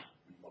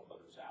 Pull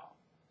those out.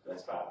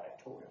 That's 5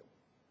 factorial.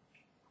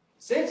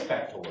 6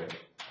 factorial,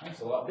 that's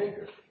a lot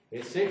bigger.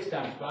 It's 6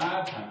 times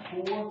 5 times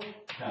 4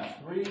 times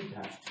 3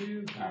 times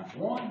 2 times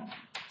 1,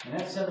 and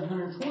that's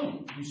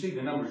 720. You see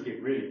the numbers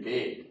get really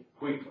big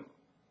quickly.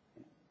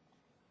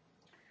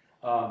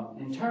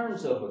 In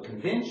terms of a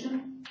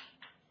convention,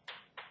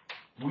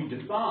 we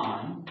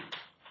define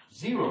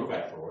 0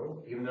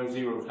 factorial, even though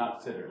 0 is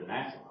not considered a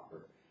natural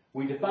number,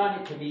 We define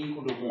it to be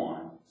equal to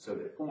 1 so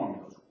that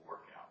formulas will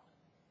work out.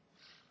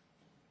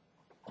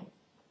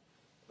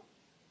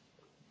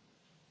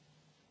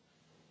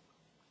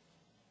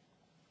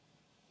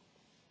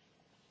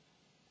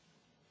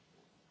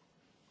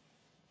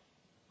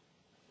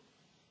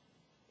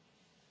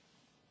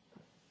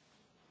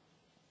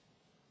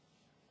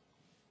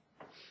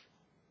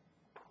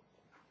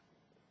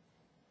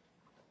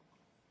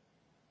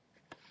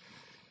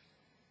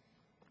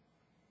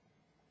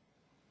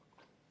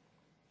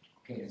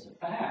 Okay, as a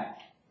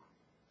fact,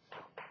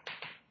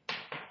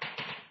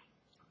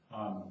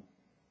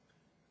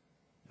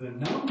 the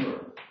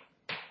number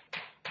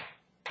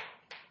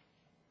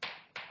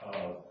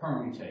of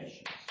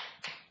permutations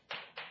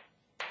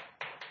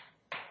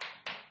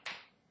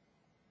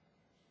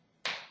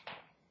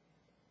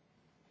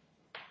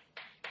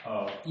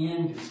of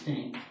n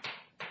distinct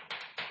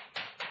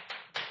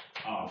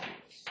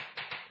objects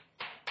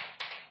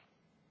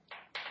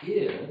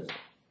is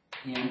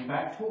n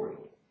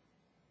factorial.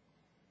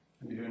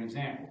 Let me do an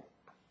example.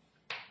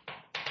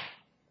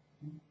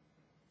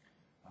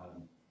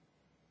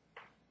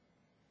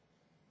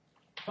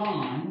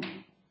 Find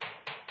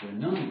the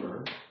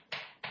number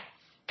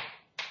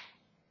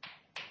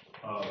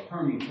of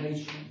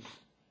permutations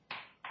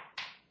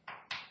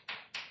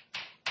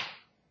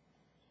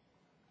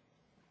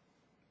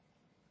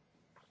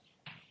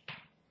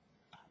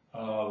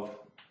of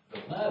the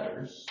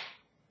letters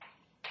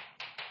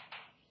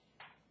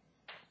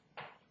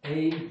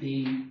A,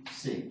 B,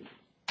 C.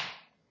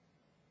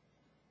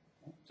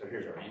 So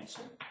here's our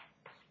answer.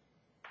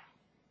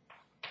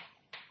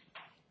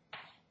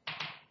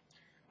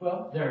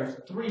 Well, there's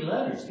 3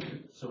 letters here,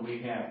 so we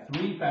have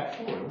 3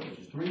 factorial, which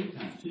is 3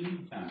 times 2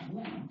 times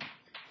 1.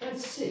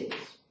 That's 6.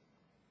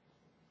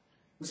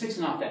 Well, 6 is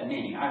not that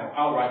many.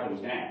 I'll write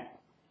those down.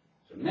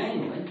 So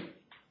namely,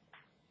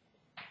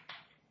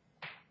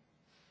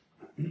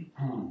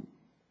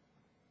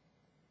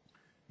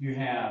 you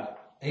have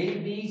A,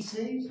 B,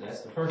 C, so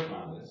that's the first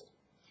one on the list.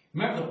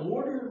 Remember, the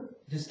order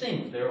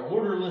distinct. They're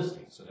order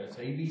listing. So that's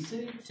A, B,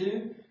 C.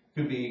 2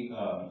 could be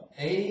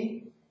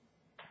A,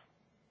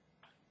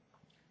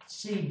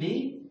 C,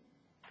 B.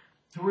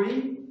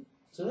 3.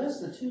 So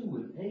that's the 2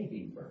 with A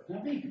being first. Now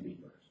B could be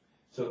first.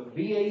 So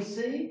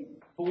BAC,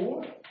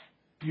 4.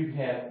 You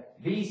have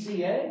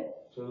BCA.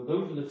 So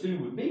those are the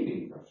 2 with B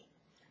being first.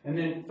 And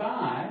then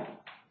 5,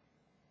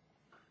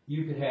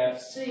 you could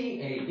have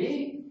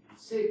CAB,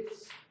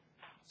 6,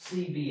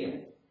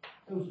 CBA.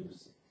 Those are the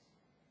 6.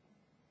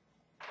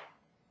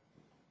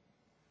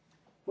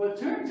 Well, it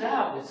turns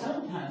out that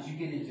sometimes you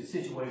get into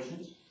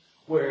situations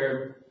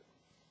where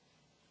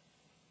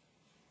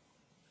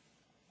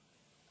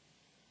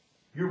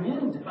you're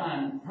wanting to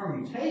find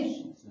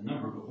permutations, the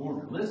number of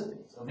ordered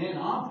listings of n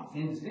objects,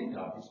 n distinct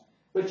objects,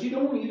 but you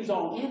don't want to use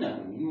all n of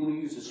them. You want to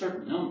use a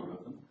certain number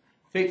of them,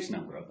 fixed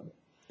number of them.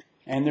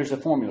 And there's a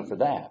formula for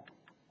that.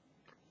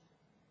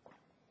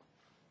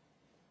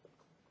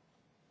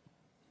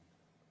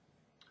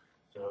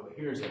 So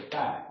here's a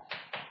fact.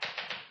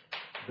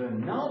 The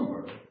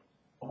number,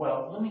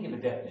 well, let me give a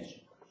definition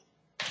first.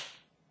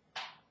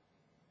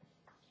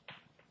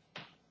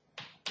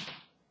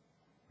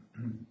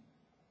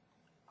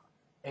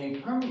 A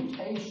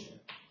permutation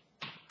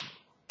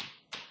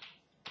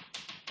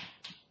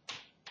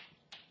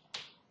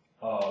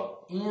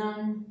of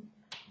n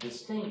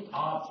distinct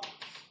objects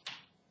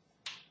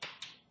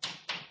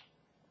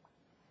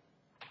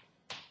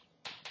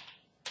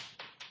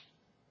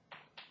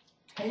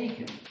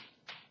taken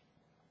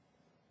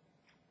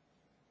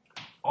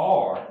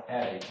R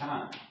at a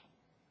time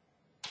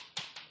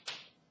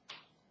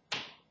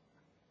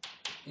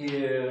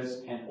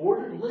is an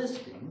ordered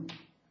listing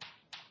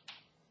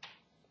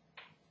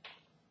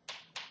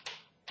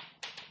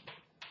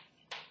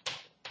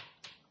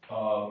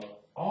of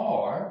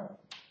R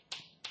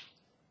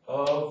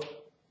of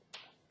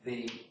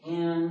the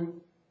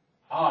n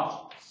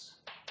objects.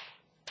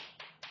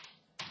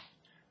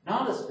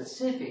 Not a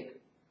specific,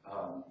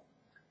 I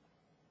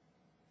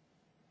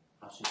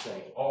should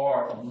say,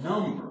 R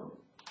number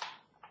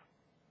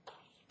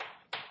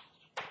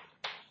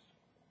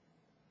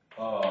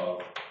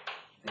of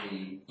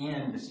the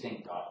n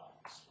distinct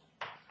objects.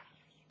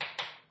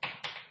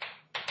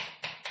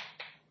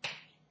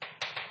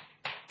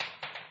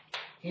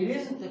 It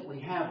isn't that we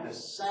have the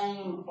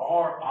same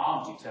R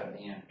objects out of the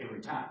n every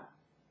time.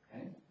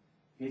 Okay?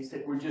 It's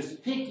that we're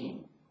just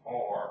picking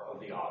R of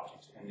the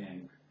objects and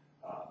then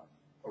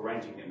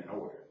arranging them in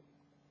order.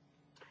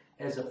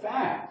 As a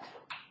fact,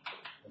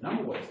 the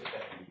number of ways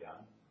that can be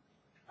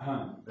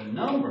done, the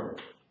number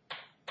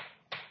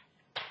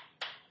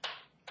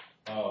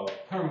of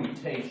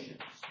permutations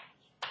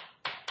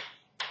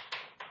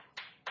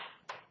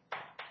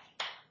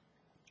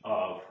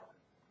of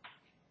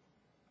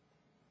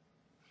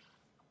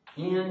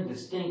n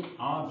distinct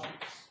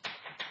objects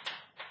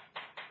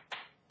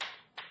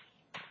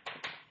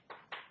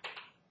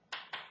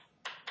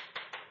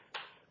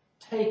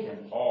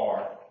taken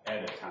R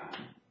at a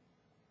time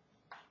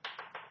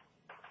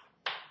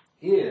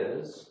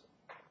is,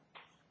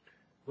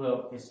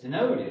 well, it's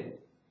denoted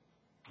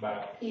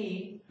by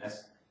P,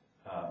 that's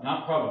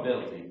not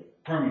probability,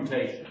 but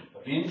permutation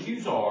of n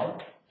choose R,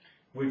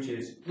 which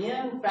is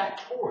n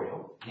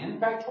factorial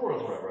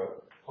what I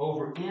wrote,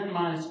 over n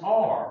minus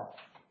R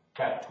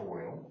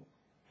factorial.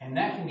 And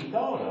that can be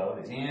thought of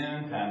as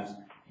n times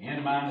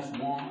n minus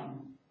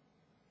 1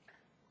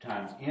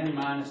 times n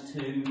minus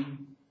 2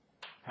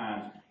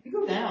 times, you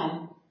go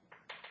down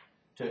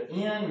to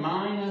n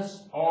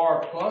minus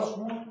R plus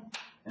 1,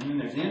 and then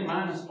there's n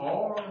minus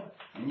R,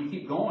 and you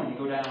keep going, you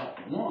go down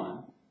to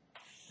 1,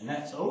 and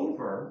that's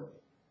over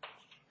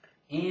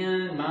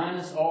n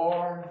minus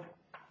R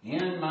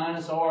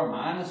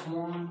minus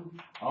 1,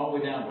 all the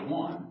way down to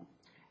 1.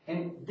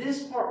 And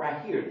this part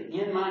right here,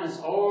 the n minus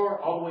R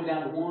all the way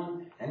down to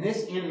 1, and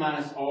this n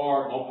minus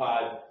R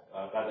multiplied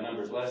by the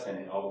numbers less than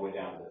it all the way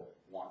down to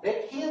 1.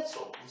 They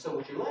cancel, and so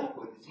what you're left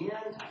with is n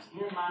times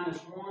n minus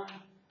 1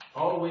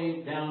 all the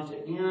way down to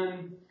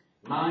n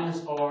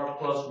minus R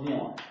plus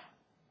 1.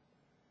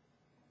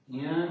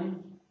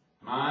 N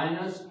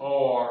minus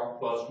R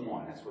plus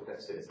 1. That's what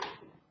that says.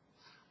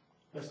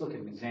 Let's look at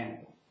an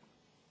example.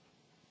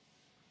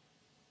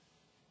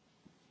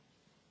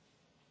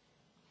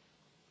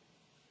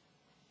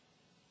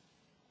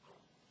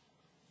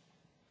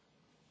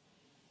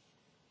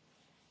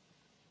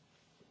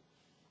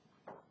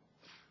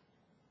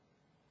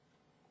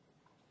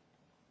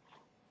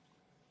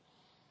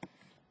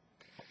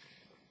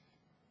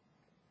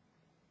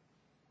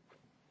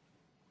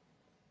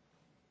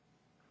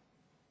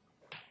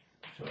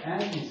 So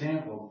as an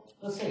example,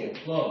 let's say a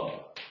club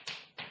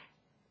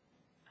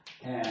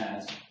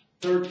has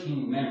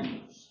 13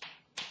 members.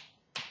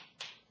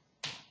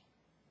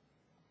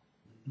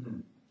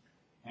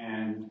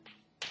 And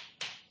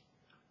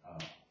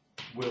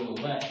will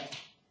elect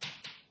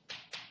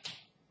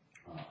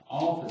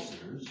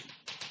officers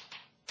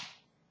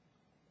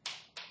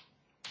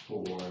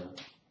for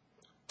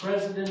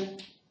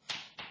president,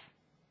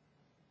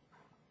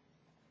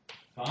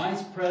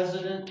 vice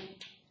president,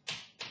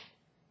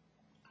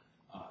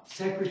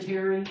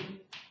 secretary,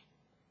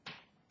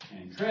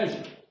 and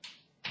treasurer.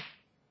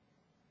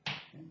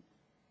 Okay.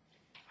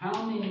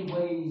 How many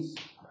ways,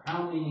 or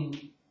how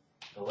many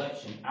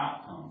election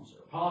outcomes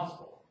are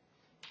possible?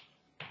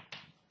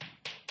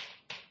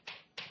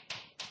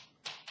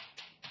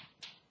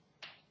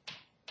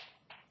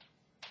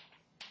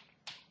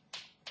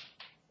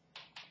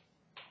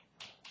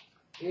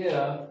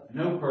 If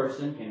no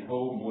person can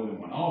hold more than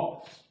one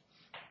office?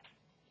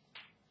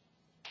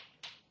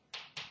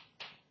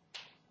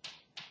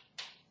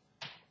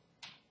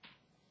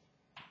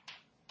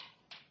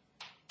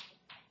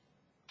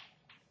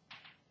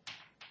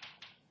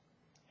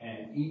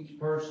 And each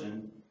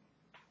person,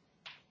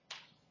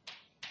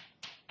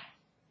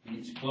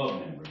 each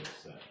club member,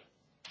 let's say,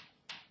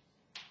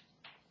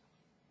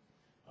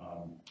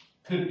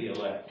 could be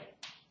elected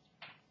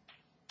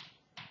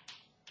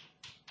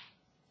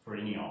for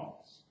any office.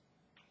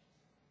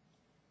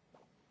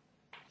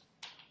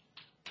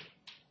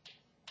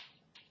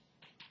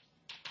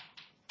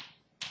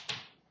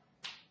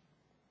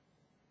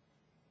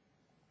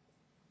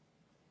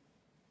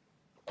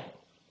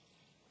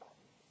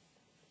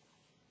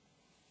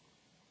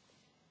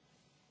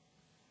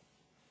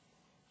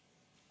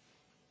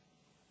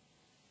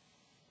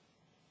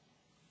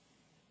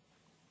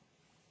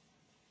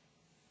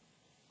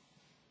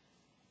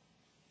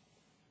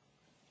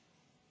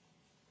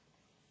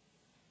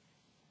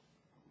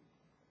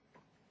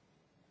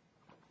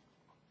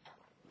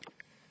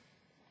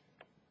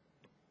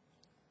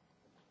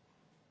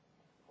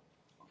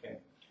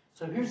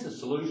 So here's the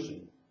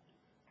solution.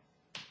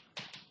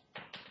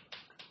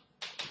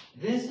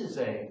 This is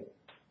a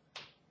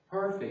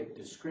perfect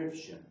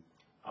description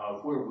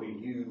of where we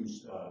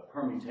use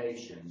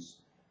permutations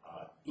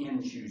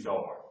in choose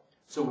R.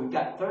 So we've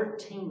got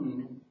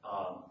 13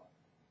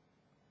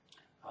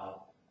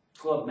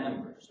 club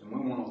members, and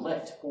we want to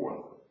elect 4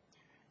 of them.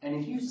 And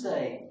if you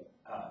say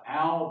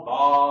Al,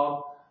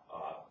 Bob,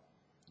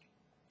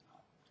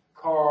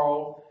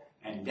 Carl,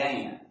 and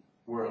Dan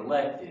were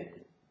elected,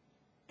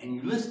 and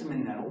you list them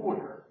in that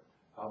order,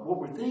 what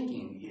we're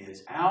thinking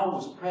is Al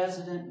was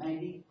president,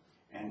 maybe,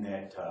 and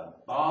that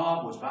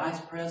Bob was vice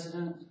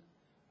president,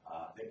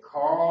 that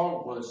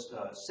Carl was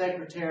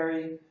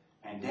secretary,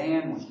 and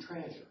Dan was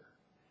treasurer.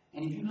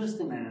 And if you list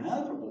them in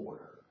another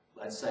order,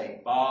 let's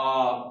say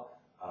Bob,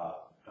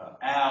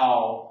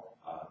 Al,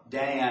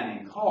 Dan,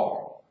 and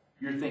Carl,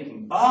 you're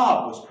thinking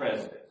Bob was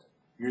president.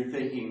 You're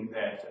thinking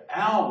that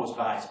Al was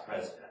vice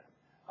president.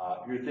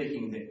 You're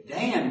thinking that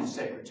Dan was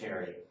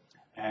secretary,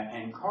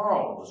 and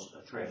Carl was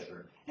a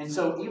treasurer. And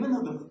so even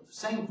though the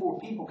same 4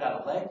 people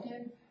got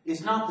elected,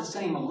 it's not the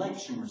same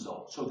election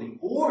result. So the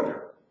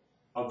order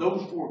of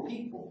those 4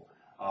 people,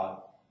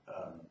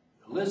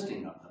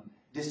 listing of them,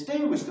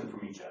 distinguish them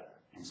from each other.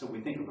 And so we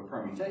think of a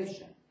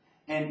permutation.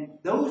 And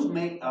those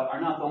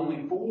are not the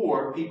only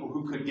 4 people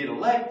who could get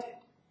elected.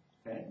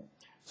 Okay?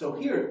 So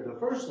here, the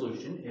first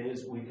solution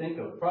is we think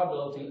of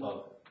probability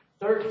of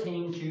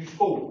 13 choose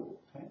 4.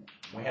 Okay?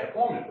 We had a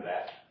formula for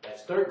that.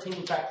 That's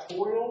 13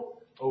 factorial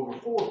over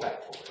 4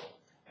 factorial.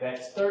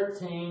 That's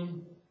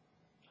 13,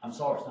 I'm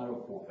sorry, it's not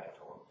over 4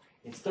 factorial.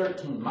 It's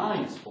 13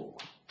 minus 4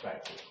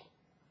 factorial.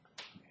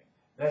 Okay.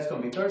 That's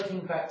going to be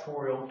 13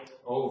 factorial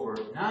over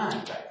 9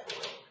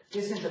 factorial.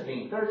 This ends up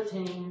being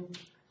 13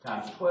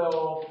 times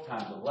 12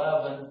 times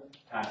 11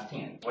 times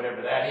 10,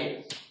 whatever that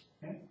is.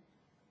 Okay?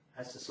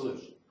 That's the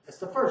solution. That's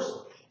the first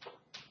solution.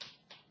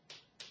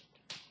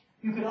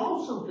 You can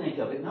also think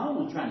of it, not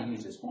only trying to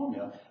use this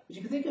formula, but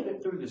you can think of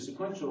it through the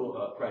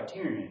sequential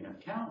criterion of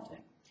counting,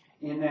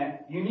 in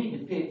that you need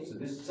to pick, so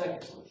this is the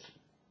second solution.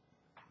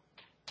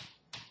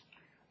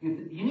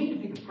 You need to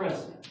pick a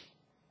president,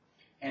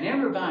 and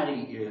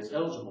everybody is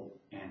eligible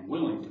and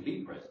willing to be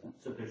president,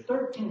 so there's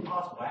 13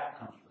 possible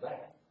outcomes for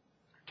that.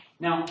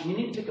 Now, you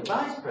need to pick a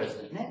vice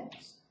president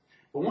next.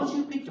 But once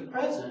you pick the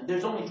president,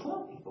 there's only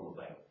 12 people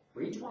available.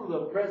 For each one of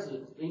the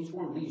presidents, each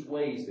one of these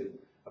ways that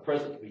a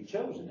president can be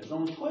chosen, there's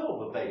only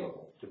 12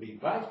 available to be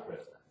vice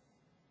president.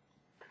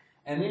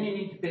 And then you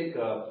need to pick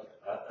a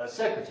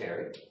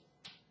secretary.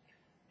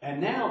 And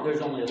now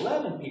there's only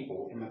 11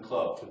 people in the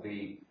club to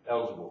be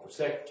eligible for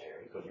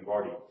secretary, because you've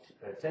already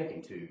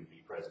taken 2 to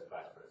be president,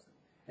 vice president.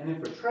 And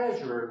then for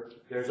treasurer,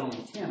 there's only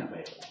 10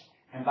 available.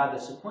 And by the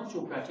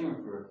sequential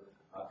criterion for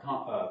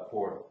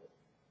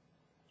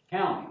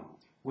counting,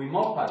 we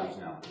multiply these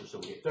numbers, so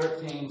we get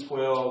 13,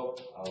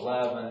 12,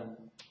 11,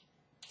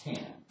 10.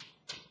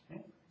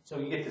 Okay? So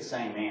you get the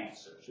same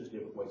answer. It's just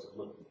different ways of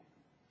looking at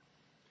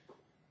it.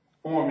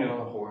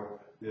 Formula for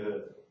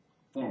the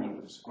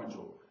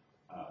sequential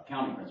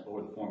counting principle,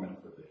 or the formula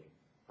for the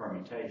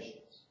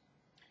permutations.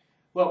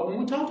 Well, when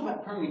we talked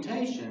about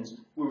permutations,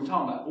 we were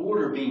talking about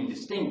order being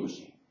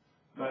distinguishing.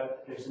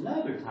 But there's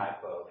another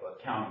type of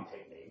counting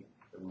technique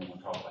that we want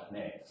to talk about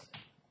next.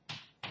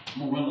 I'm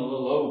going to run a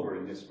little over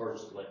in this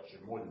first lecture.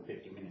 More than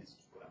 50 minutes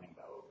is what I mean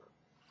by over.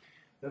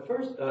 The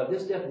first,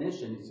 this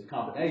definition is a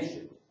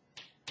combination.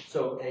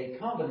 So a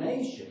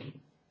combination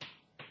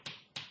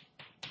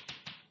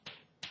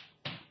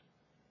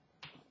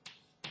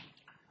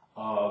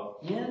of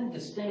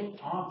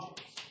indistinct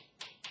objects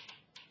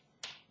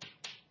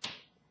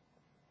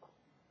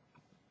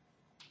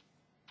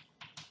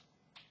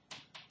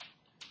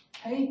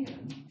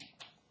taken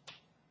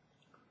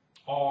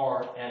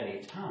are at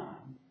a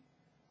time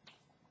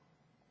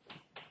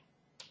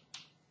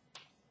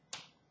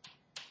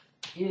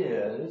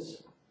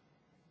is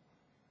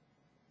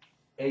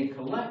a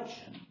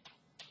collection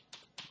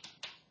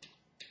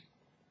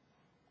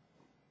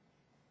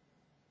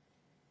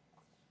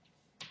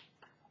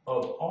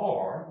of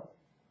R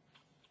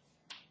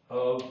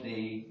of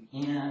the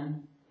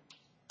N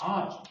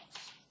objects.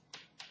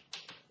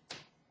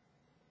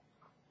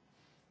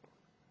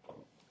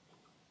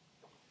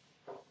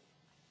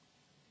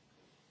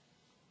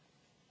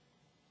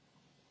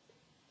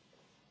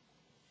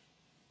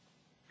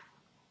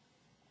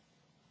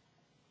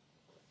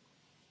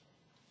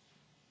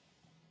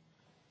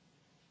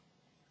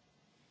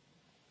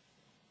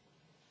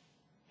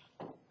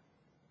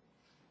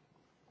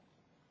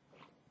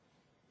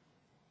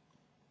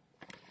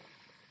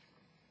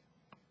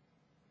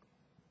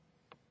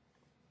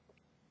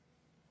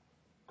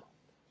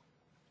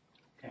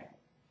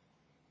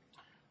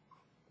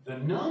 The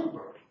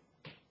number,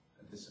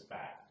 this is a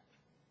fact,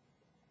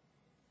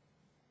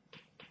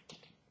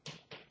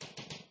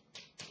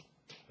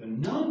 the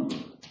number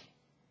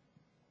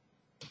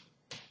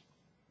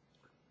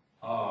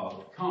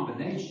of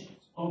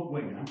combinations, oh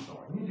wait a minute, I'm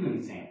sorry, let me do an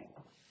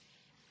example.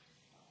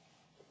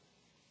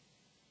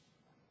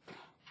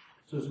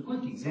 So as a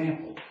quick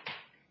example,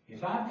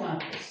 if I've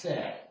got the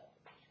set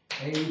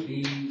A,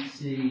 B,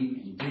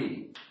 C, and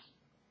D,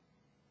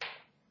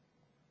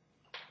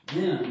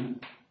 then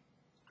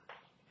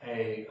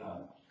a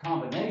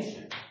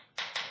combination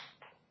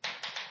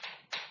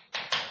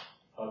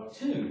of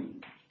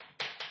 2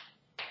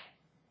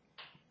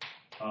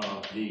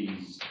 of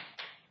these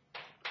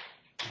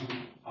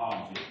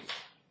objects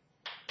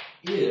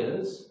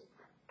is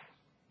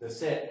the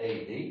set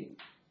AD,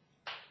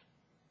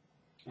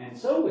 and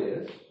so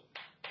is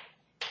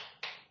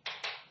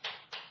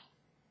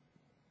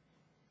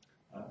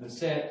the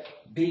set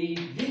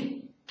BD.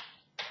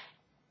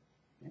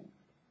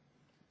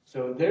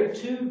 So there are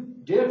 2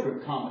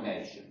 different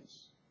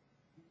combinations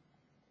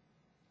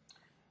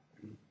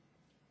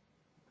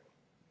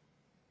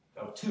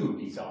of 2 of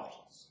these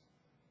objects.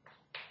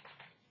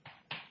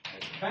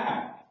 As a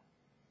fact,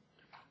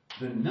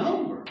 the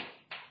number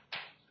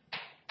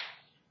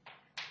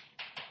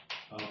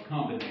of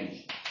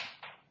combinations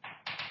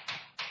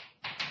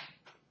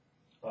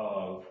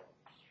of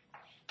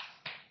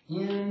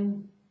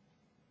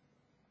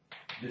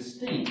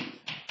indistinct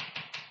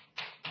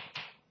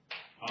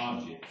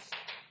objects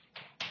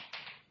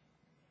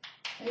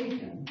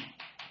taken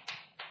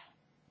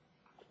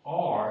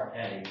R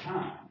at a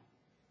time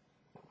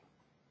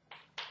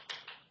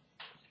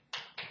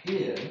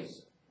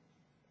is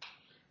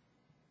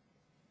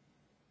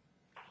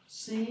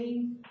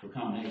C for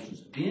combinations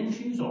of N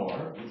choose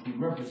R, which we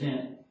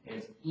represent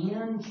as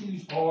N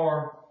choose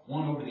R,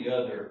 one over the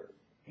other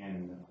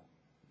in,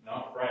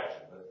 not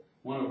fraction, but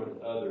one over the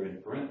other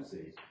in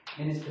parentheses,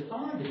 And it's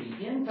defined to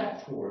be n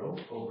factorial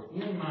over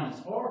n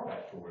minus r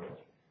factorial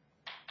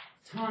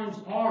times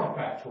r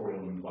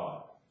factorial in the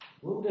bottom.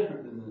 A little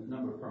different than the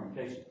number of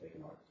permutations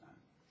taken all the time.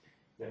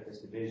 You got this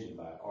division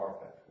by r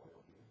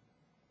factorial here.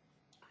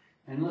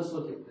 And let's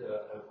look at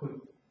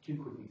two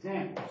quick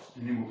examples,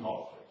 and then we'll call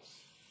it quits.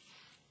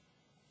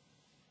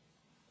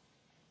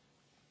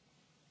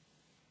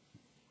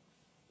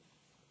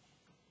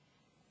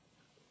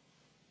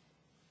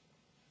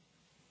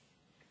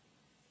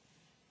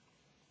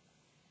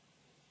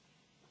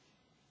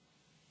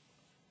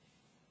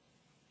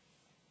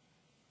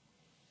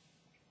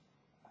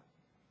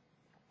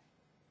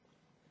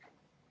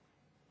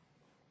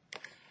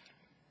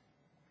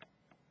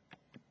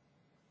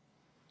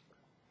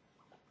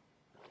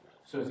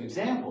 So as an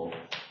example,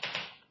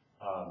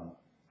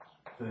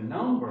 the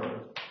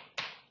number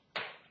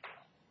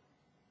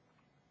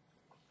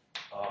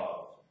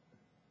of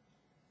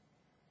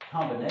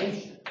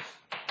combinations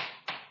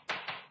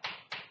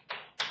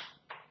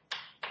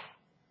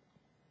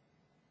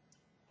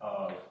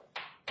of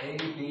A,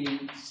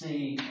 B,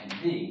 C, and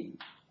D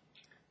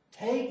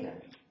taken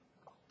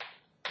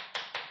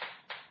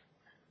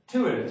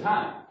two at a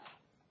time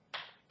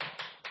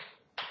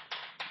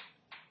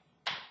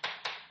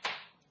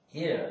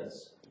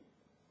is,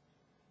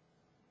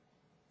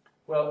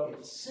 well,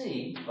 it's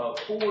C of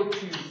 4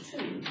 choose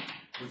 2,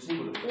 which is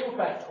equal to 4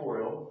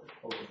 factorial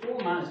over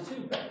 4 minus 2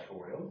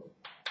 factorial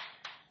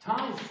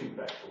times 2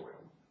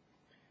 factorial,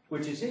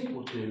 which is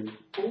equal to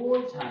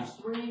 4 times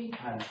 3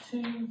 times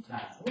 2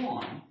 times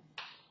 1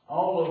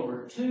 all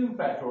over 2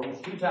 factorial, which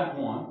is 2 times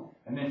 1,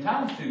 and then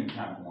times 2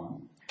 times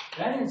 1.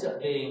 That ends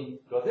up being,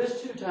 well,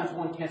 this 2 times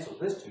 1 cancels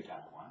this 2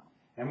 times 1,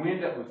 and we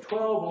end up with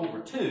 12 over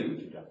 2,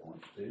 2 times 1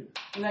 is 2,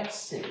 and that's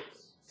 6.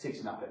 6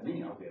 is not that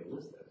many, I'll be able to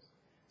list those.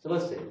 So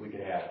let's see, we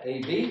could have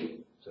A,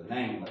 B, so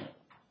namely,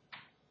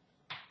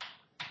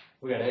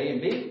 we got A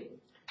and B,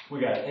 we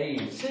got A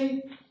and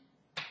C,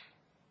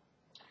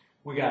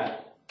 we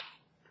got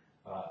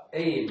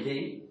A and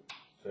D,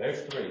 so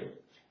there's 3.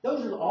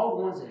 Those are all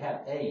the ones that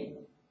have A in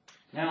them.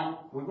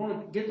 Now, we're going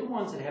to get the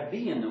ones that have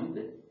B in them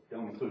that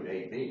don't include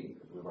A, B,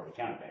 because we've already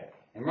counted that.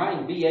 And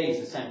writing BA is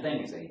the same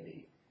thing as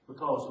AB,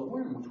 because the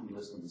order in which we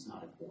list them is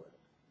not important.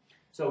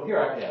 So here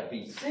I could have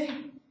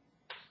BC,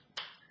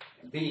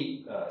 and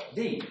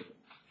D.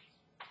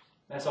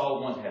 That's all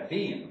the ones that have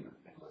B in them that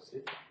have been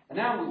listed. And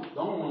now the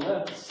only one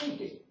left is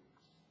CD.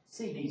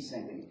 CD is the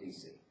same thing as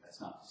DC. That's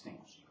not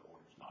distinguishing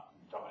order. It's not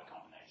talking about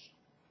combination.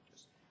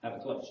 Just have a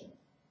collection.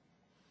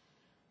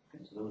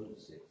 Okay, so those are the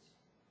 6.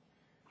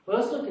 Well,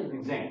 let's look at an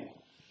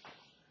example.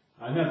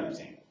 Another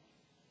example.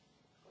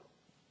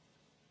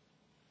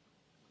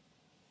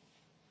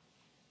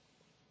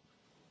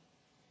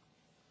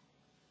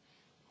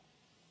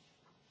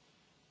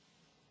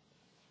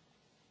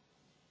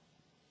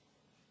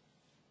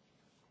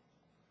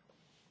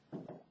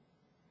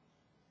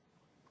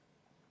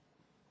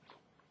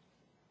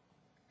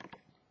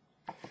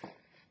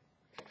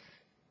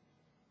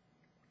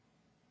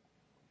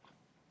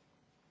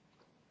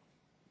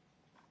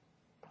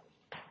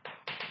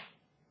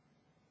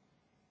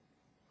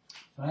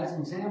 So as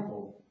an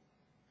example,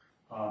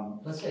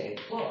 let's say a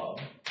club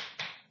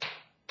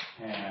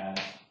has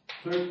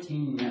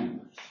 13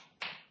 members.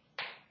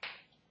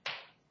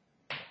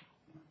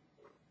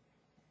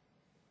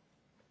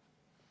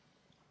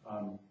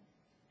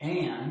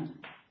 And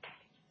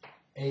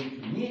a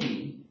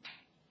committee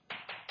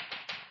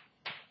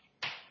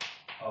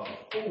of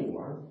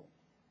 4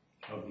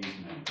 of these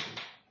members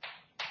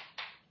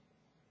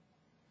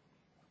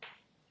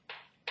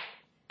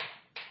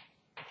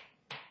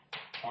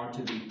are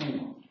to be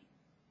formed,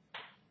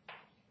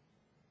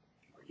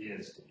 or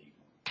is to be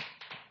formed.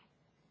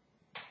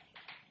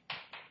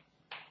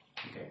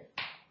 Okay.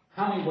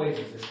 How many ways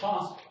is this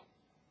possible?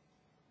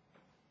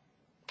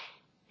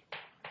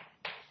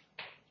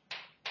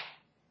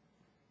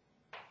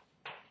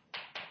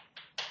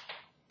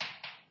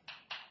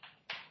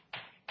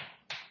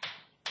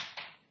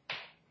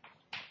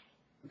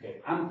 Okay,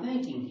 I'm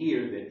thinking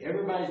here that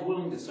everybody's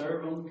willing to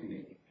serve on the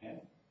committee.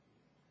 Okay?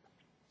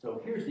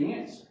 So here's the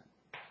answer.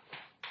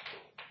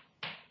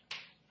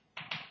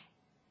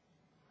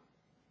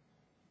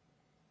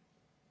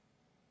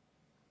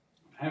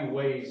 How many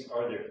ways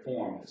are there to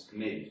form this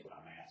committee is what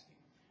I'm asking.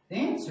 The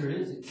answer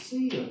is it's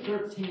C of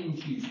 13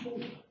 choose 4.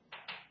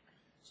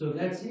 So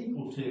that's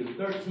equal to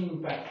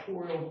 13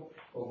 factorial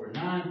over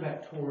 9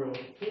 factorial,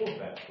 4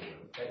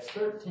 factorial. That's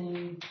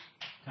 13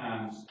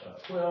 times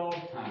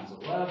 12 times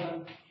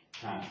 11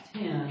 times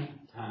 10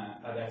 times,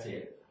 that's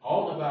it.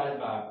 All divided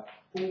by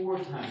 4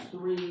 times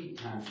 3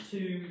 times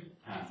 2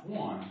 times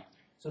 1.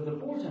 So the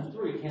 4 times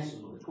 3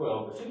 cancels with the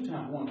 12, the 2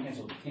 times 1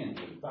 cancels with 10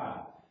 to the 5.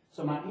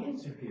 So my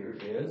answer here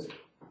is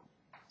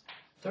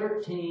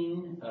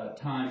 13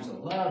 times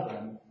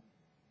 11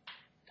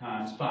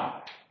 times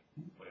 5.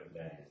 Whatever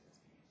that is, that's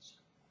the answer.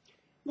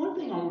 One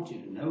thing I want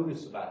you to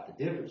notice about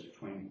the difference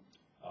between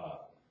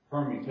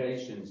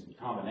permutations and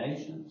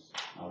combinations,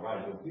 I'll write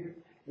it over here,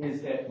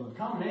 is that with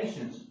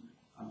combinations,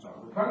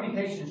 with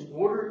permutations,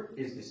 order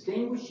is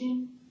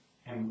distinguishing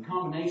And with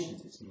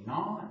combinations, it's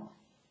not.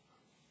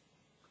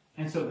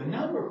 And so the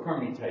number of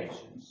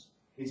permutations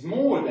is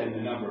more than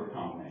the number of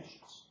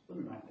combinations. Let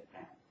me write that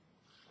down.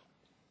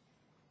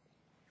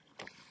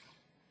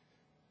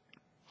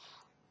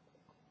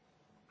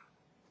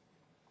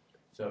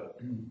 So,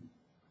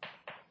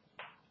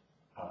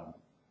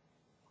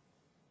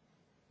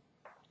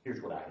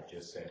 here's what I had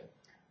just said.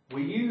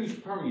 We use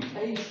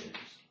permutations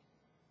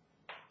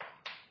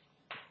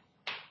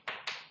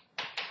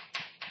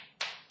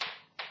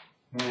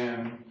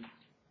when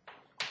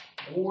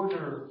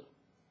order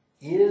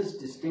is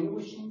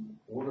distinguishing,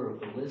 order of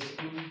the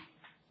listing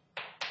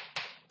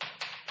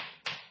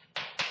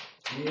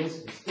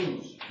is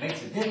distinguishing.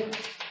 Makes a difference.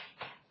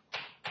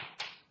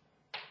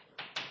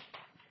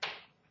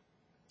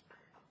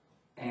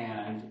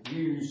 And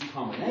use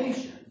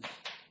combinations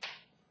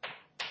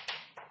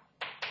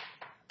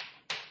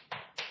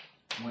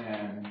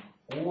when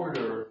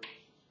order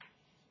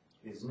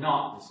is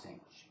not distinguishing.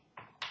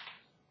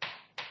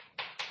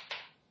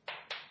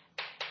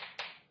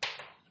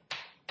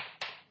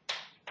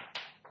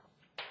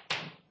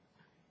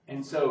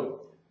 And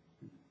so,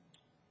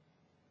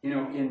 you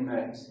know, in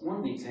one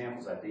of the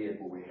examples I did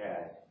where we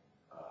had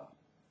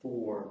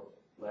 4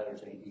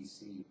 letters, A, B,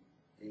 C,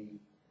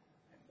 D,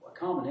 a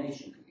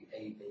combination could be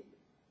A, B.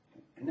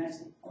 And that's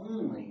the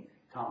only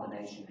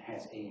combination that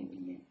has A and B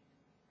in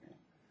it.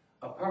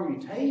 A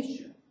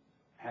permutation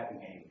having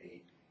A and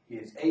B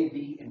is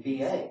AB and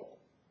BA.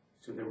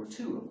 So there were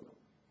 2 of them.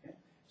 Okay?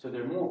 So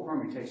there are more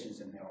permutations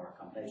than there are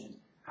combinations.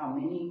 How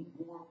many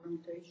more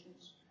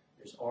permutations?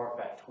 There's R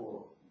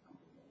factorial.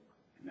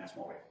 And that's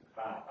why we have to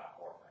divide by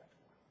R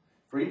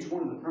factorial. For each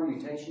one of the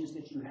permutations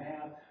that you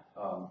have,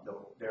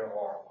 there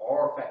are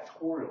R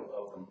factorial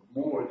of them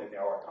more than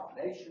there are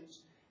combinations,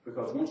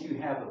 because once you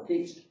have a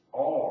fixed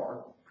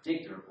R,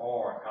 particular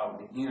R out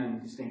of the n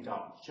distinct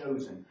objects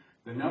chosen,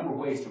 the number of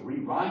ways to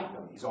rewrite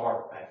them is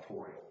R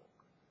factorial.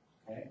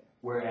 Okay?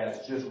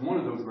 Whereas just one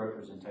of those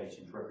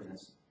representations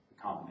represents the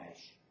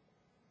combination.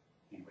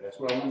 Anyway,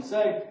 that's what I want to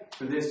say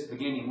for this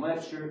beginning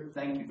lecture.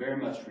 Thank you very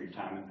much for your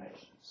time and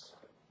patience.